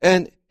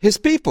and his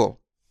people.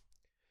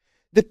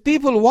 The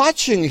people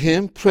watching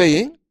him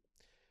praying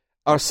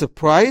are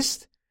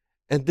surprised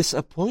and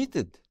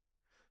disappointed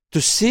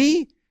to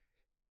see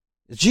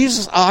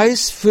Jesus'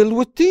 eyes filled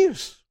with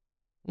tears.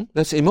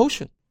 That's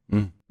emotion.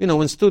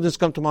 When students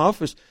come to my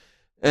office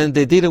and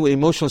they're dealing with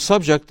emotional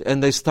subject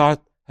and they start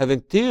having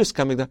tears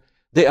coming down,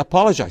 they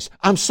apologize.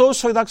 I'm so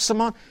sorry, Dr.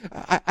 Samaan.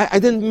 I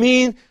didn't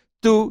mean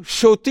to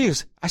show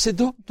tears. I said,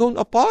 don't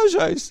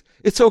apologize.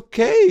 It's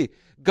okay.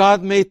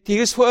 God made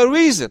tears for a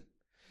reason.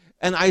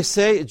 And I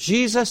say,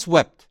 Jesus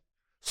wept.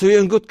 So you're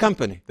in good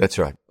company. That's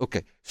right.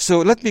 Okay. So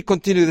let me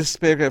continue this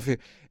paragraph here.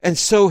 And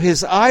so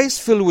his eyes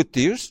filled with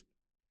tears.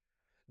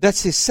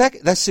 That's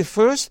the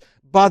first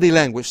body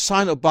language,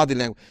 sign of body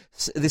language.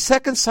 The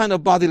second sign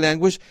of body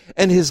language,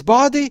 and his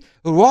body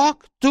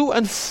rocked to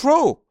and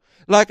fro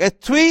like a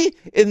tree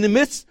in the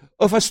midst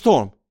of a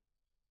storm.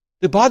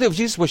 The body of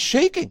Jesus was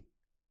shaking.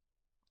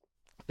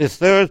 The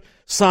third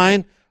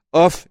sign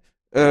of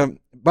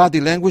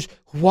body language,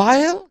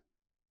 while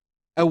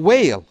a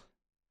wail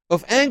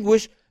of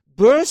anguish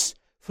burst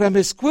from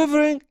his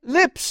quivering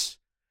lips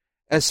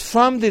as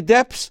from the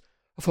depths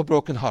of a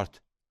broken heart.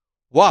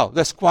 Wow,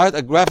 that's quite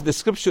a graphic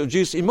description of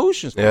Jesus'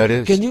 emotions. Yeah, it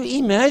is. Can you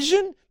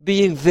imagine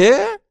being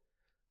there,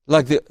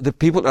 like the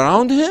people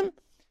around him?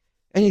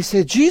 And he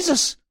said,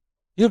 Jesus,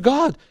 you're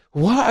God.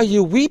 Why are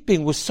you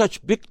weeping with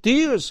such big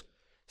tears?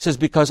 He says,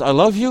 because I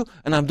love you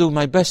and I'm doing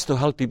my best to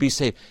help you be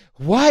saved.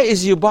 Why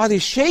is your body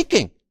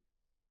shaking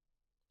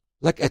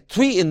like a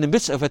tree in the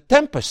midst of a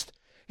tempest?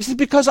 He said,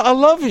 because I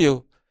love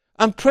you.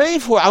 I'm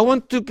praying for you. I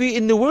want to be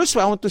in the worst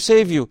way. I want to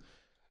save you.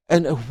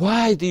 And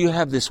why do you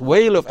have this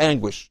wail of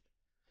anguish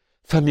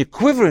from your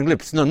quivering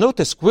lips? Now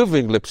notice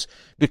quivering lips,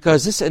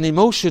 because this is an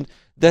emotion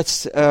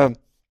that's,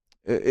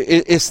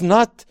 it's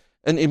not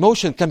an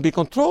emotion can be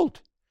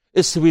controlled.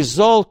 It's the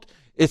result,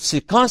 it's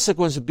the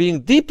consequence of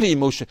being deeply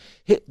emotional.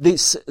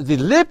 The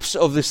lips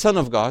of the Son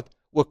of God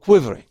were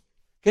quivering.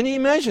 Can you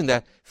imagine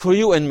that for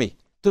you and me?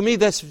 To me,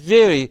 that's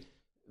very,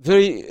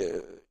 very,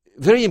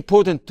 very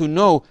important to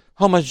know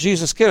how much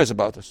Jesus cares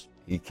about us.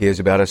 He cares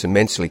about us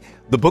immensely.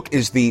 The book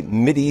is The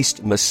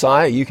Mideast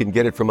Messiah. You can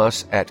get it from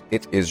us at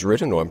It Is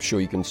Written, or I'm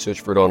sure you can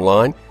search for it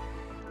online.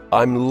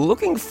 I'm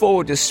looking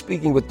forward to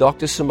speaking with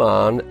Dr.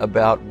 Samaan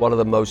about one of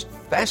the most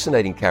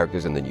fascinating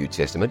characters in the New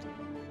Testament,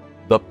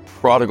 the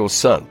prodigal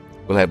son.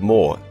 We'll have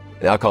more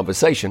in our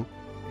conversation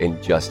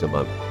in just a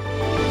moment.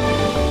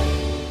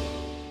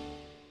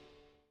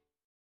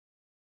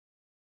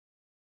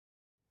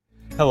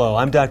 Hello,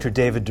 I'm Dr.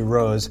 David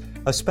DeRose,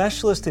 a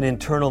specialist in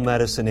internal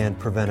medicine and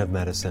preventive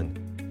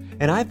medicine.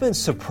 And I've been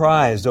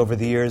surprised over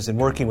the years in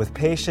working with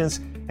patients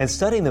and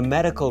studying the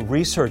medical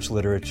research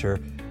literature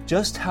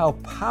just how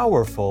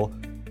powerful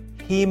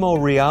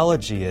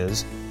hemorrheology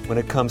is when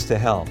it comes to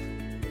health.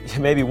 You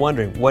may be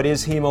wondering, what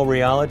is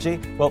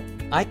hemorrheology? Well,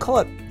 I call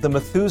it the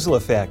Methuselah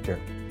factor,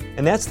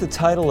 and that's the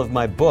title of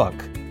my book.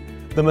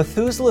 The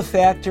Methuselah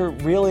factor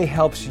really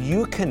helps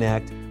you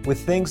connect with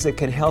things that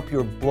can help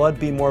your blood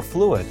be more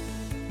fluid.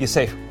 You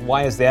say,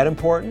 why is that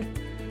important?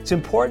 It's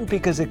important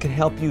because it can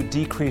help you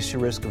decrease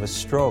your risk of a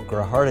stroke or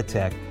a heart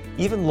attack,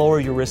 even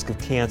lower your risk of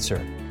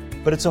cancer.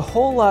 But it's a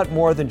whole lot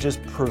more than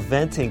just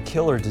preventing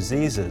killer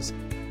diseases.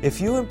 If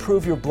you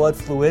improve your blood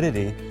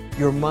fluidity,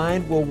 your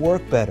mind will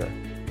work better,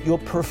 you'll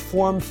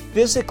perform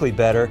physically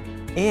better,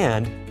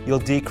 and you'll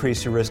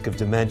decrease your risk of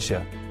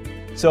dementia.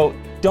 So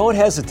don't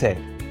hesitate.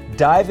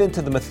 Dive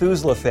into the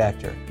Methuselah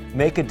factor.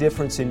 Make a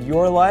difference in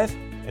your life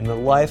and the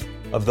life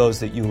of those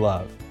that you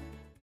love.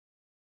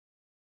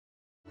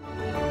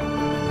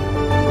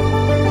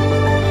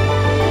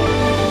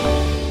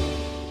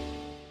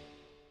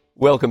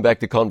 Welcome back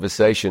to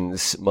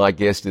Conversations. My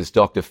guest is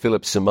Dr.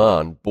 Philip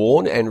Samaan,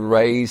 born and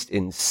raised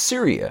in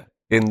Syria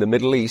in the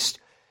Middle East.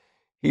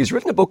 He's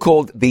written a book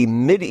called The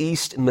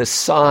Mideast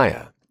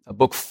Messiah, a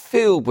book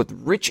filled with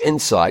rich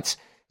insights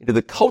into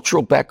the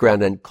cultural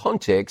background and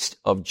context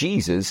of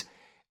Jesus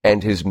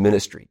and his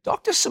ministry.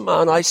 Dr.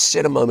 Samaan, I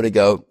said a moment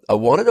ago, I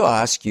wanted to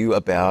ask you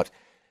about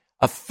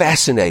a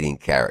fascinating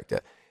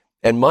character.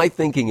 And my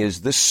thinking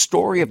is this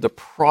story of the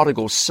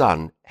prodigal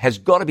son has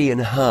got to be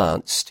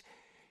enhanced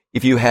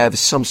if you have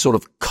some sort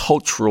of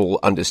cultural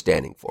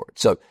understanding for it.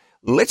 So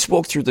let's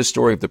walk through the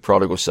story of the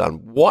prodigal son.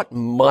 What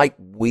might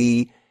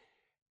we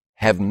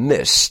have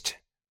missed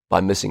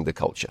by missing the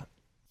culture?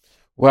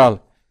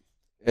 Well,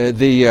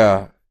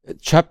 the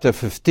chapter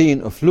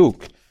 15 of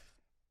Luke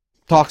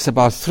talks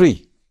about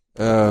three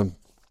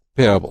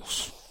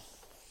parables.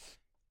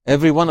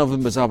 Every one of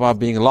them is about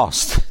being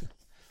lost.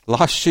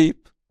 Lost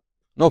sheep,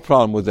 no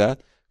problem with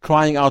that.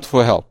 Crying out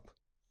for help.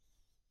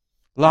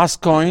 Lost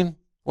coin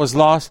was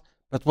lost,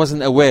 but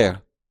wasn't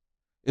aware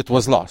it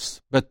was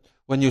lost. But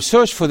when you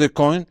search for the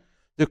coin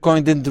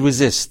didn't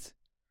resist.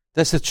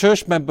 That's a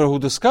church member who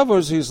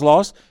discovers he's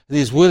lost and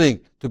he's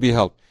willing to be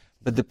helped.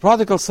 But the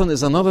prodigal son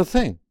is another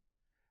thing.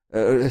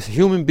 A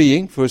human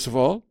being, first of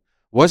all,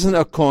 wasn't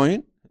a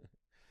coin.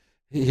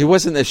 He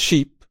wasn't a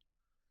sheep.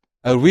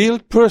 A real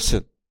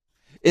person.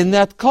 In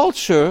that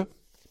culture,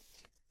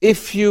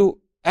 if you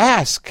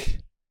ask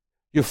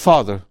your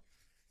father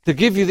to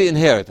give you the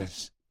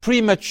inheritance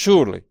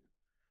prematurely,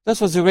 that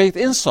was a great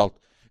insult.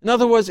 In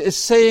other words, it's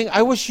saying,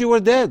 I wish you were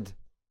dead.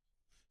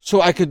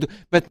 So I could,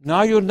 but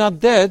now you're not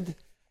dead.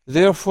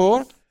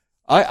 Therefore,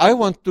 I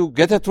want to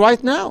get it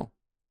right now.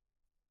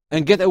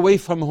 And get away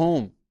from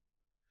home.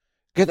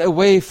 Get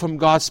away from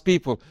God's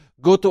people.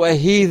 Go to a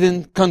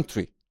heathen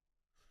country.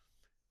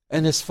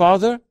 And his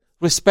father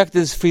respected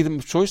his freedom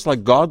of choice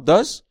like God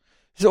does.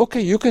 He said,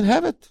 okay, you can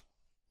have it.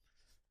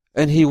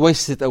 And he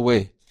wasted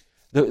away.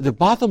 The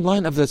bottom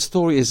line of that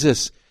story is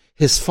this.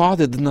 His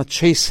father did not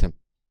chase him.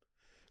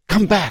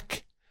 Come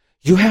back.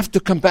 You have to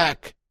come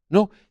back.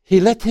 No,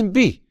 he let him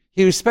be.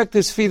 He respected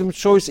his freedom of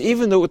choice,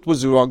 even though it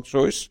was the wrong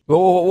choice.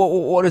 Well,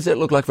 what does that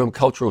look like from a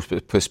cultural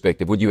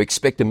perspective? Would you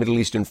expect a Middle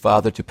Eastern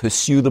father to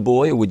pursue the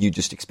boy, or would you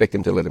just expect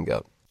him to let him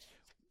go?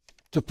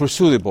 To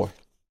pursue the boy.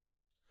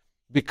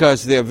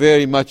 Because they're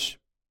very much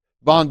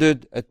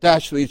bonded,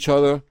 attached to each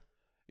other,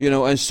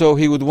 and so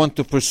he would want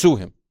to pursue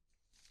him.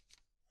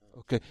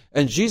 Okay.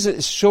 And Jesus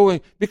is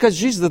showing, because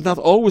Jesus did not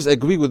always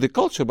agree with the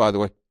culture, by the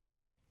way.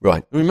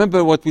 Right.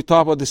 Remember what we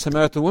talked about the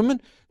Samaritan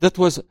woman? That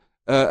was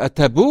a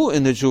taboo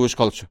in the Jewish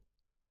culture.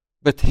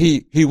 But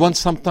he went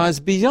sometimes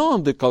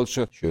beyond the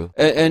culture. Sure.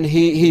 And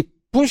he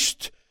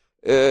pushed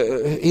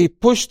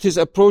his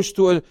approach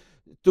to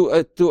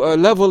to a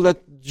level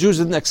that Jews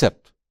didn't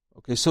accept.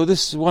 Okay, so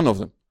this is one of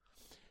them.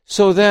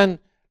 So then,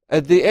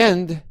 at the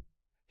end,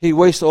 he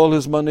wastes all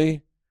his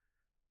money,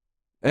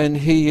 and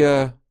he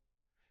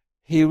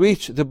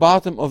reached the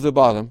bottom of the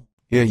bottom.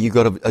 Yeah, you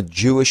got a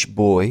Jewish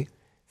boy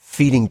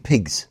feeding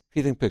pigs.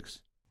 Feeding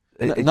pigs.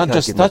 Not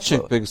just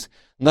touching pigs,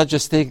 not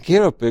just taking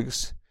care of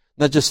pigs,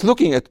 not just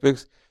looking at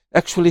pigs,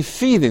 actually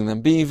feeding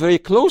them, being very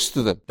close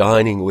to them.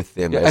 Dining with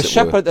them, A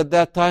shepherd at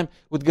that time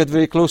would get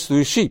very close to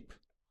his sheep.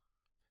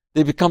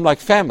 They become like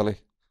family.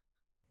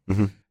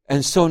 Mm-hmm.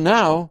 And so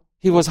now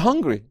he was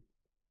hungry.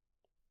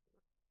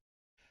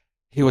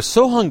 He was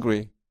so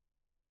hungry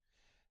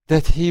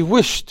that he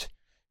wished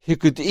he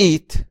could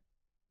eat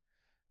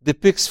the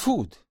pig's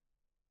food.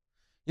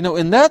 You know,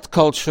 in that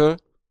culture,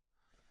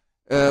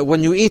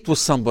 when you eat with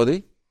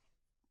somebody,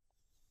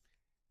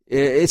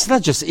 it's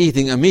not just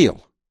eating a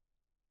meal.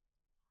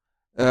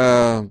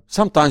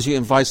 Sometimes you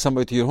invite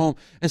somebody to your home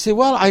and say,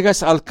 well, I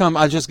guess I'll come,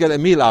 I'll just get a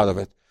meal out of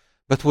it.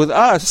 But with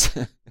us,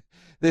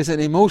 there's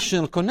an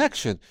emotional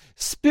connection,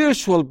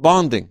 spiritual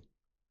bonding.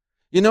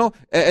 You know,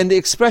 and the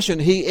expression,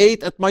 he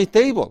ate at my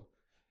table.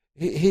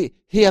 He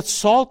had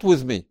salt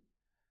with me.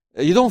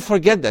 You don't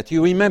forget that.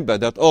 You remember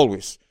that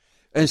always.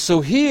 And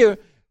so here,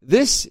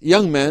 this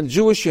young man,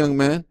 Jewish young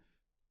man,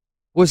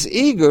 was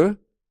eager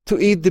to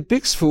eat the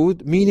pig's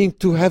food, meaning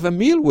to have a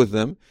meal with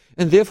them,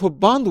 and therefore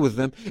bond with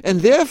them,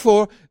 and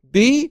therefore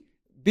be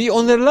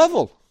on their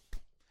level.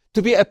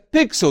 To be a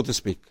pig, so to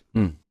speak.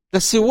 Mm.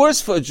 That's the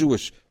worst for a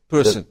Jewish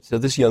person. So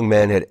this young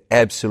man had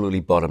absolutely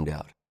bottomed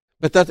out.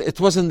 But that it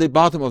wasn't the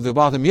bottom of the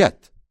bottom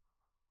yet.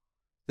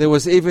 There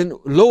was even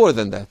lower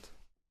than that.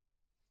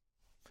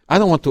 I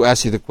don't want to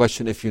ask you the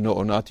question if you know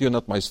or not. You're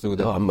not my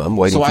student. No, I'm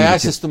waiting so for I you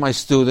ask this to my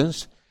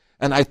students,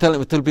 and I tell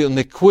them it will be on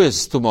the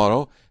quiz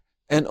tomorrow,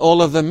 and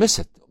all of them miss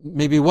it.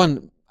 Maybe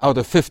 1 out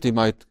of 50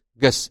 might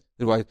guess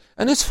it right.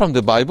 And it's from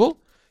the Bible,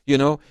 you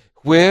know,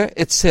 where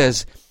it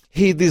says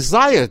he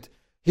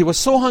was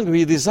so hungry,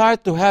 he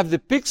desired to have the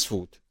pig's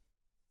food,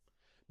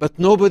 but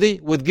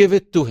nobody would give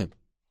it to him.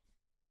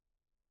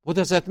 What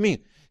does that mean?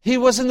 He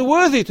wasn't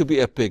worthy to be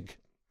a pig.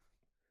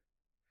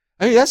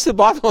 I mean, that's the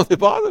bottom of the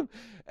bottom.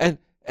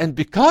 And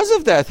because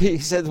of that, he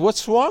said,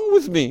 what's wrong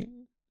with me?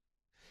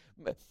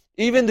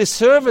 Even the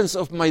servants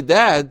of my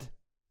dad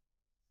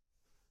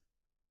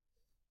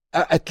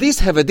at least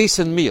have a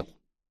decent meal.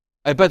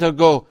 I better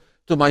go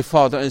to my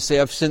father and say,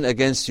 I've sinned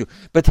against you.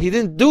 But he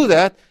didn't do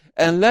that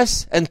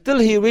until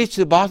he reached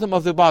the bottom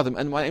of the bottom.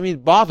 And what I mean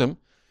bottom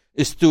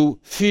is to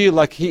feel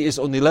like he is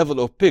on the level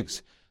of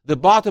pigs. The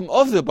bottom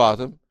of the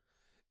bottom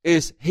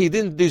is he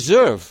didn't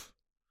deserve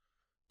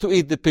to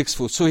eat the pig's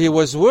food. So he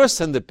was worse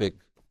than the pig.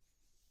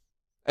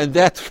 And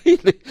that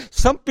really,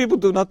 some people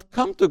do not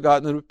come to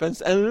God in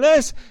repentance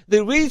unless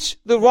they reach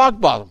the rock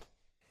bottom.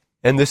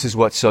 And this is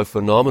what's so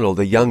phenomenal.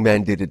 The young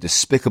man did a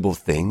despicable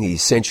thing. He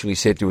essentially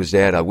said to his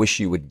dad, I wish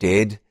you were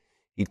dead.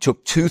 He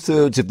took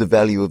 2/3 of the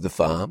value of the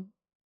farm.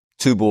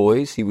 2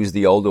 boys. He was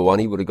the older one.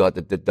 He would have got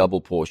the double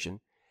portion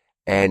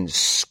and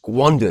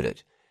squandered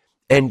it.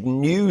 And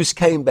news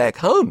came back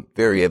home,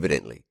 very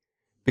evidently,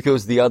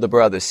 because the other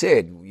brother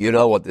said, you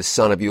know what this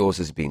son of yours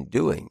has been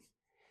doing.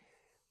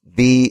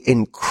 The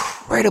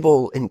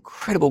incredible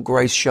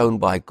grace shown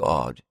by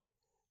God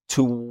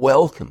to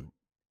welcome,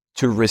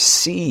 to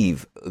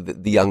receive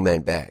the young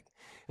man back.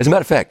 As a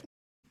matter of fact,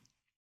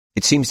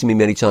 it seems to me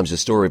many times the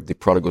story of the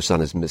prodigal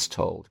son is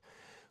mistold.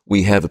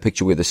 We have a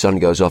picture where the son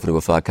goes off into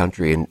a far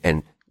country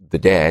and the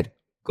dad,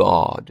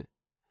 God,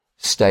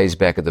 stays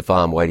back at the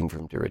farm waiting for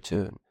him to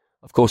return.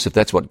 Of course, if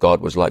that's what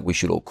God was like, we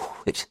should all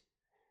quit,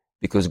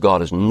 because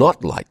God is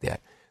not like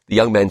that. The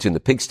young man's in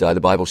the pigsty. The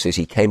Bible says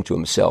he came to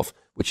himself,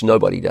 which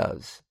nobody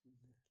does.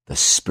 The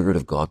Spirit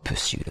of God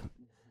pursued him.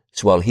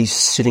 So while he's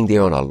sitting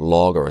there on a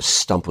log or a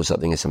stump or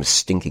something in some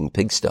stinking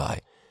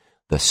pigsty,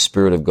 the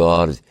Spirit of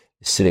God is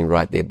sitting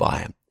right there by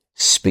him,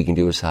 speaking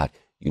to his heart.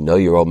 You know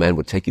your old man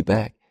would take you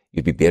back.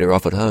 You'd be better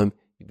off at home.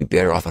 You'd be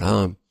better off at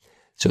home.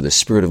 So the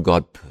Spirit of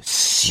God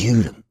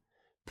pursued him.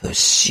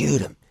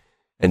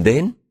 And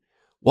then,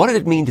 what did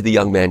it mean to the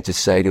young man to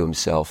say to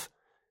himself,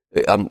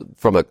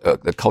 from a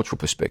cultural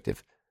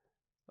perspective,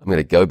 I'm going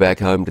to go back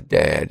home to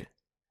Dad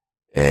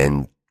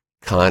and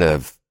kind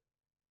of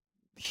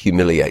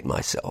humiliate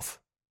myself?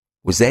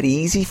 Was that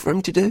easy for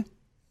him to do?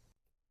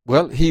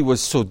 Well, he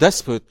was so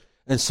desperate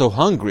and so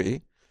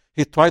hungry,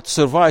 he tried to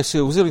survive, so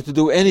he was willing to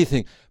do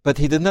anything, but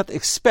he did not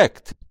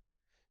expect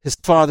his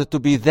father to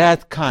be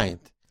that kind,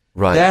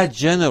 right, that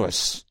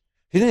generous.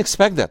 He didn't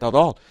expect that at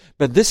all.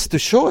 But this is to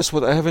show us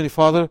what our Heavenly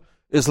Father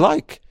is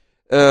like.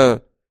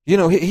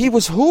 He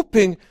was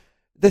hoping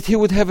that he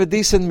would have a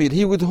decent meal.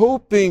 He would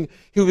hoping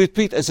he would be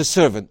treated as a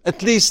servant,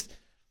 at least,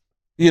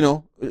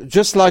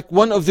 just like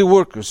one of the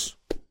workers.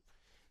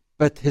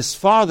 But his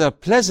father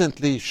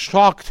pleasantly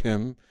shocked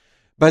him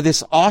by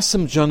this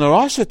awesome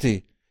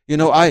generosity.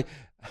 You're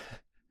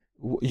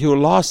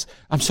lost.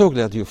 I'm so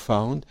glad you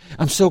found.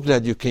 I'm so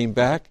glad you came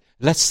back.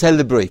 Let's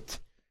celebrate.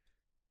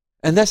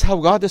 And that's how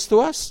God is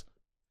to us.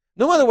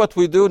 No matter what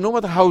we do, no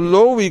matter how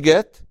low we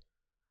get,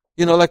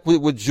 like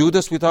with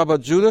Judas, we talk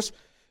about Judas.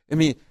 I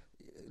mean,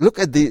 look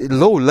at the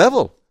low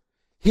level.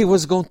 He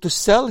was going to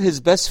sell his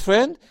best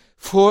friend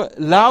for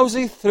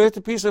lousy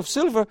 30 pieces of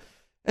silver.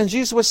 And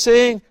Jesus was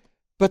saying,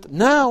 but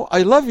now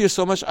I love you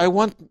so much, I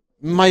want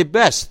my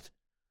best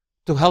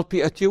to help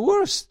you at your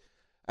worst.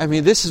 I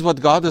mean, this is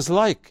what God is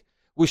like.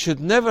 We should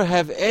never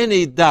have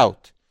any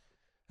doubt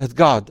that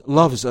God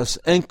loves us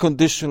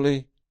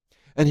unconditionally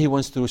and He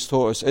wants to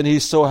restore us. And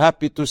He's so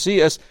happy to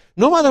see us,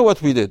 no matter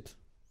what we did.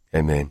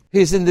 Amen.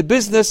 He's in the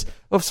business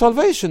of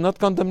salvation, not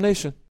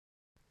condemnation.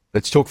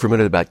 Let's talk for a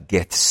minute about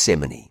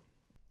Gethsemane.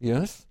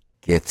 Yes?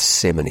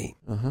 Gethsemane.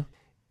 Uh-huh.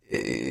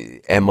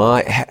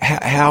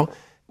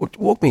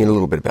 Walk me a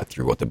little bit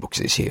through what the book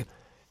says here.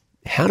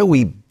 How do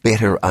we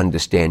better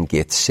understand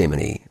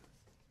Gethsemane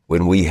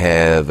when we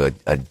have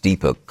a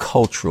deeper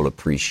cultural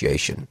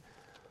appreciation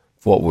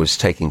for what was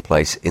taking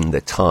place in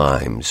the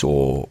times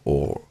or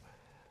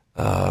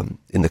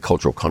in the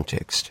cultural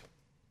context?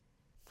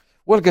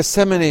 Well,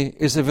 Gethsemane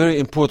is a very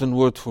important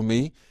word for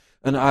me,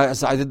 and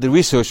as I did the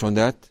research on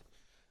that,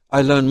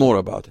 I learned more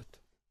about it.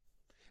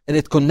 And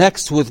it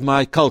connects with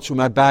my culture,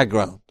 my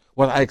background,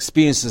 what I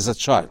experienced as a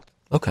child.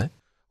 Okay.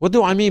 What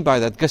do I mean by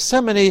that?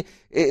 Gethsemane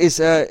is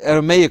an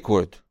Aramaic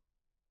word.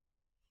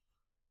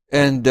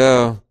 And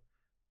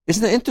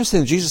isn't it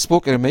interesting Jesus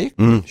spoke Aramaic?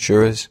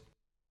 Sure is.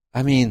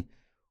 I mean,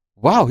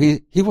 wow,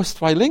 he was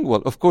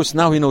trilingual. Of course,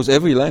 now he knows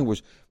every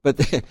language.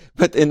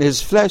 But in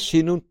his flesh,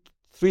 he knew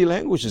 3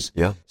 languages.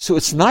 Yeah. So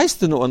it's nice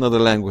to know another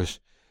language.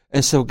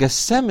 And so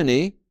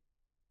Gethsemane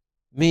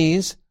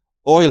means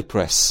oil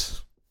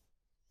press.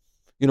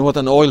 You know what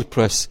an oil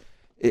press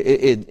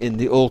in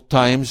the old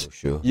times? Oh,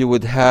 sure. You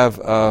would have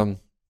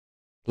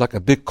like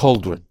a big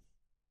cauldron.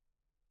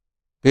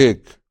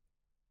 Big.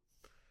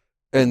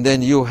 And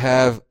then you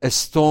have a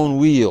stone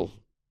wheel.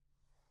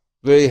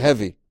 Very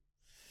heavy.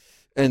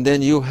 And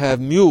then you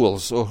have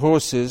mules or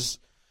horses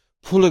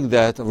pulling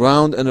that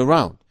around and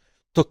around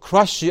to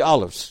crush the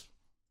olives.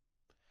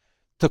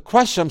 To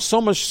crush them so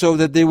much so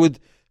that they would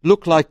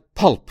look like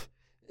pulp,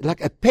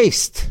 like a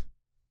paste.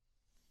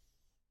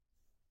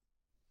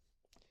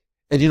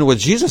 And you know what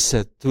Jesus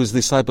said to His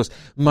disciples?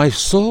 My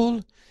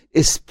soul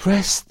is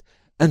pressed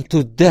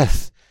unto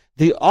death.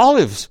 The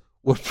olives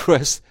were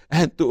pressed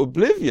unto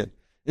oblivion,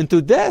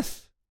 into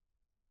death.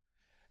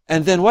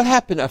 And then what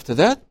happened after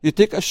that? You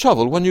take a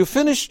shovel. When you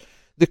finish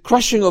the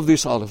crushing of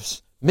these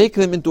olives, make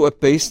them into a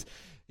paste,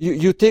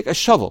 you take a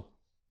shovel.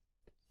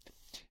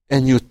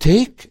 And you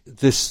take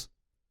this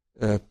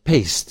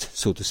paste,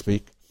 so to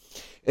speak,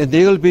 and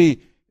there will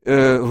be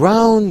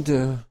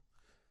round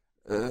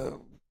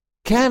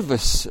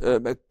canvas,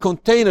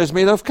 containers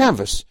made of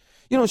canvas.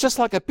 You know, just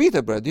like a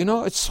pita bread, you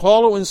know, it's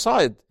hollow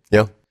inside.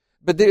 Yeah.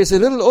 But there is a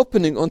little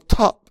opening on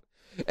top,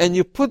 and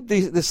you put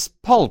this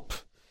pulp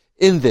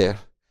in there,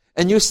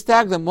 and you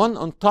stack them one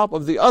on top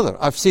of the other.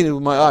 I've seen it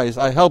with my eyes.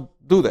 I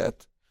helped do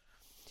that.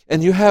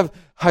 And you have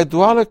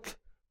hydraulic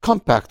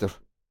compactor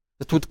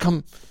that would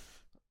come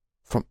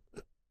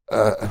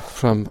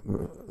from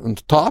on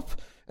the top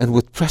and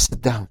would press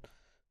it down,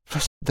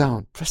 press it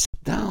down, press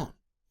it down.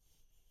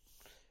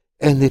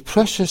 And the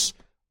precious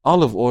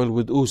olive oil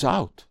would ooze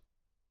out.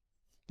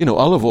 You know,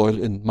 olive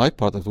oil in my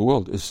part of the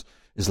world is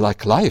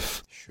like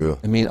life. Sure.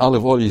 I mean,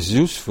 olive oil is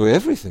used for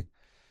everything.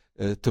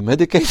 To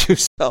medicate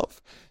yourself,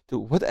 to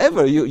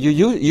whatever.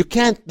 You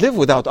can't live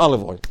without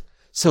olive oil.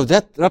 So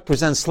that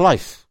represents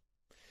life.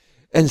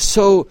 And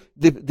so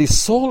the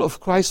soul of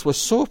Christ was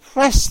so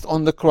pressed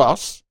on the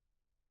cross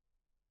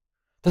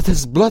that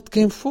His blood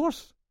came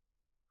forth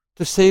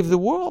to save the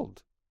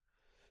world.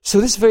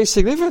 So this is very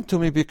significant to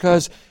me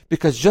because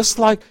just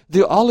like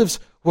the olives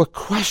were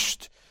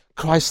crushed,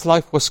 Christ's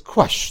life was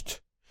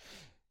crushed.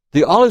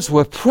 The olives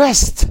were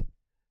pressed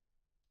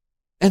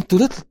into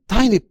little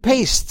tiny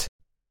paste.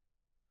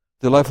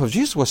 The life of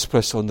Jesus was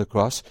pressed on the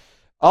cross.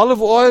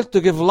 Olive oil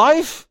to give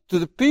life to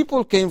the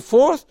people came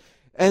forth,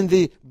 and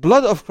the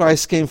blood of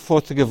Christ came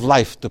forth to give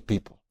life to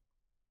people.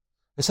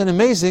 It's an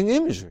amazing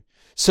imagery.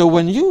 So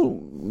when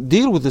you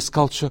deal with this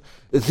culture,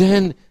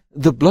 then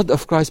the blood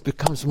of Christ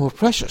becomes more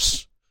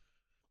precious.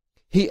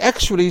 He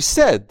actually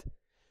said,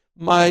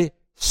 my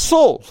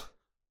soul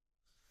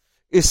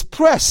is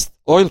pressed,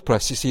 oil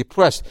press, you see,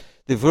 pressed.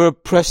 The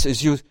verb press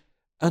is used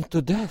unto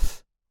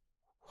death.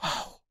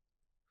 Wow.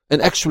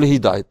 And actually He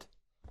died.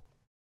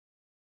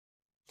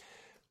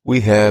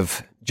 We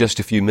have just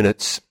a few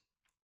minutes.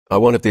 I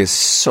wonder if there's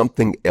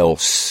something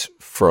else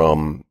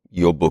from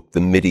your book, The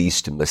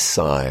Mideast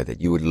Messiah,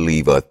 that you would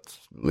leave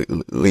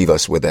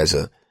us with as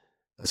a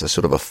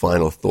sort of a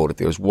final thought. If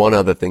there was one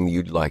other thing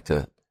you'd like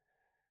to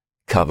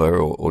cover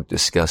or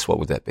discuss, what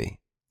would that be?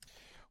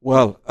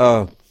 Well,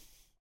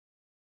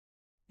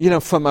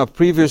 from our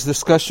previous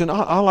discussion,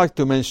 I like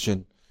to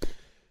mention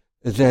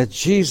that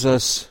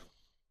Jesus,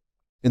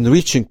 in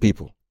reaching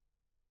people,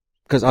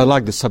 because I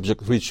like the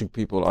subject of reaching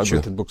people, I've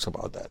written books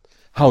about that,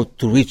 how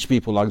to reach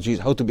people like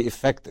Jesus, how to be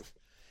effective.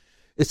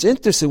 It's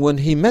interesting, when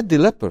He met the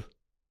leper,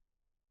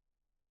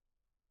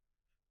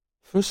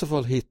 first of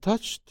all, He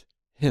touched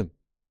him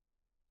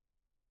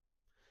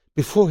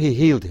before He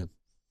healed him.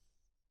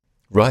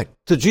 Right.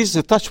 To Jesus,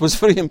 the touch was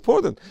very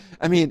important.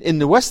 I mean, in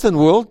the Western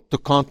world, to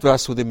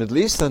contrast with the Middle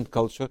Eastern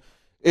culture,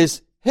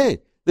 is, hey,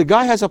 the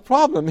guy has a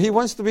problem. He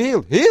wants to be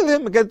healed. Heal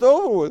him, get it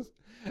over with.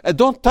 And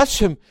don't touch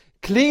him.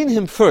 Clean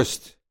him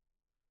first.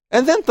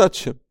 And then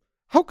touch him.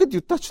 How could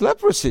you touch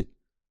leprosy?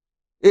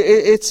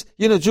 It's,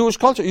 Jewish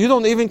culture. You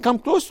don't even come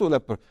close to a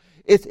leper.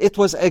 It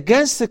was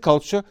against the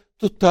culture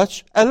to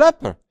touch a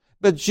leper.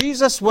 But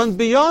Jesus went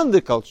beyond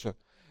the culture.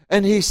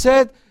 And he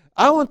said,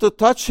 I want to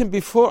touch him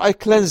before I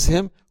cleanse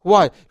him.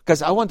 Why?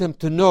 Because I want him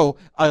to know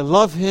I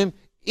love him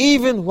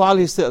even while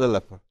he's still a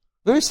leper.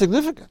 Very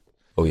significant.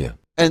 Oh, yeah.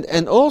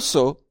 And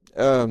also,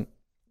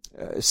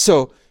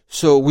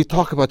 so we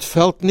talk about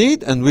felt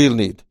need and real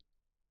need.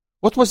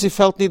 What was the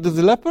felt need of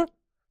the leper?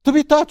 To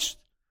be touched.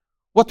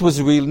 What was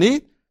the real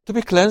need? To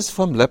be cleansed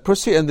from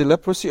leprosy and the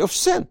leprosy of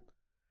sin.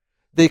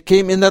 They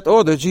came in that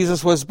order.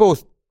 Jesus was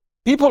both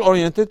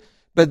people-oriented,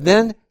 but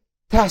then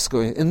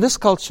task-oriented. In this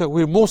culture,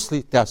 we're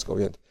mostly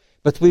task-oriented.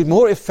 But we're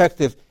more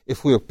effective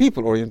if we're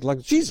people-oriented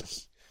like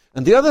Jesus.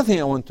 And the other thing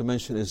I want to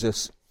mention is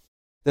this,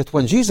 that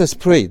when Jesus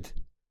prayed,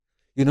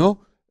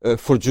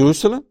 for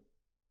Jerusalem,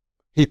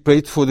 he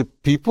prayed for the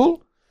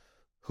people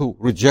who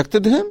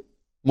rejected him,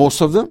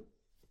 most of them.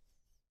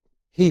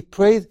 He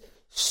prayed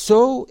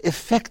so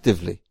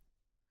effectively.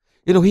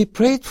 He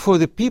prayed for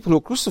the people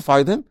who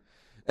crucified him.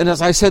 And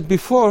as I said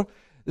before,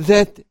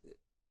 that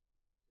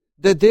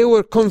they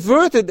were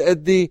converted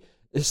at the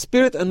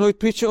Spirit-anointed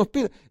preaching of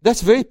Peter.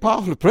 That's very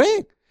powerful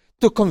praying.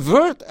 To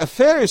convert a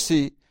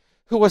Pharisee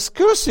who was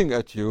cursing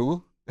at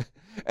you,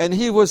 and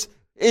he was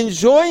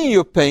enjoying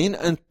your pain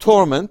and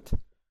torment,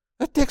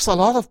 that takes a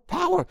lot of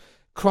power.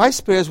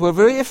 Christ's prayers were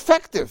very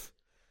effective.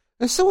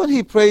 And so when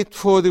he prayed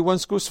for the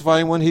ones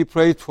crucifying, when he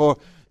prayed for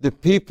the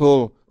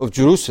people of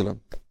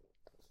Jerusalem,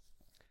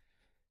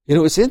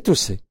 it's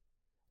interesting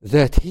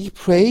that he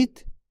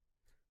prayed,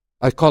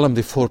 I call them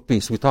the 4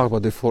 P's. We talk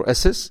about the 4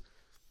 S's.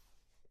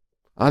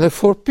 And the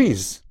 4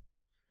 P's.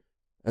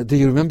 Do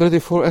you remember the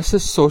 4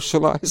 S's?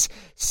 Socialize,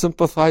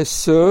 sympathize,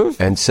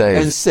 serve, and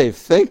save. And save.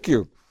 Thank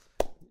you.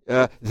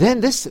 Then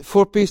this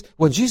 4 P's,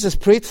 when Jesus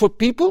prayed for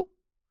people,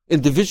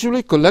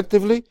 individually,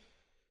 collectively,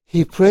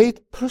 he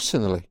prayed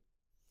personally.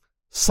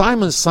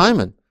 Simon,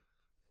 Simon,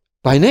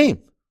 by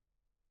name.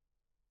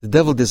 The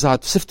devil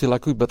desired to sift you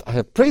like wheat, but I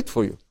have prayed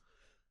for you.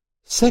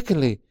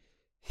 Secondly,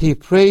 he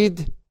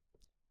prayed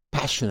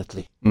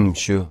passionately.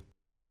 Sure.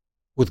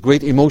 With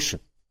great emotion.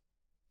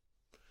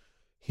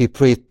 He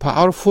prayed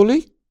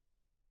powerfully.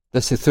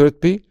 That's the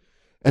 3rd P.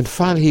 And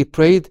finally, he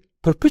prayed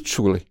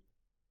perpetually.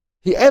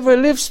 He ever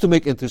lives to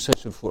make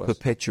intercession for us.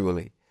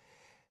 Perpetually.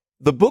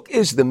 The book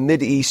is The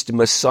Mideast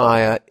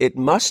Messiah. It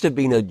must have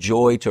been a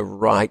joy to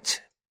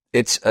write.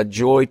 It's a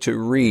joy to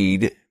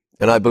read.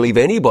 And I believe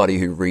anybody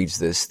who reads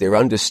this, their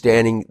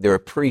understanding, their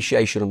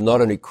appreciation of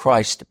not only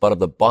Christ, but of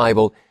the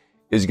Bible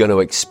is going to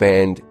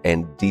expand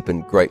and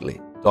deepen greatly.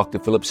 Dr.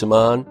 Philip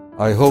Samaan,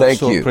 I hope thank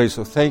so. you. Praise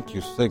you. Thank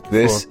you. Thank you.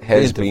 This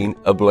has been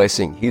a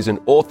blessing. He's an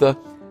author,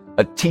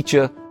 a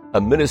teacher,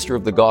 a minister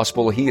of the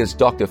gospel. He is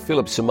Dr.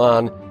 Philip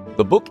Samaan.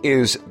 The book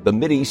is The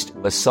Mideast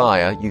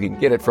Messiah. You can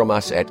get it from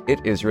us at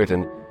It Is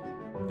Written.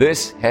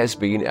 This has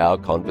been our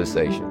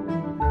conversation.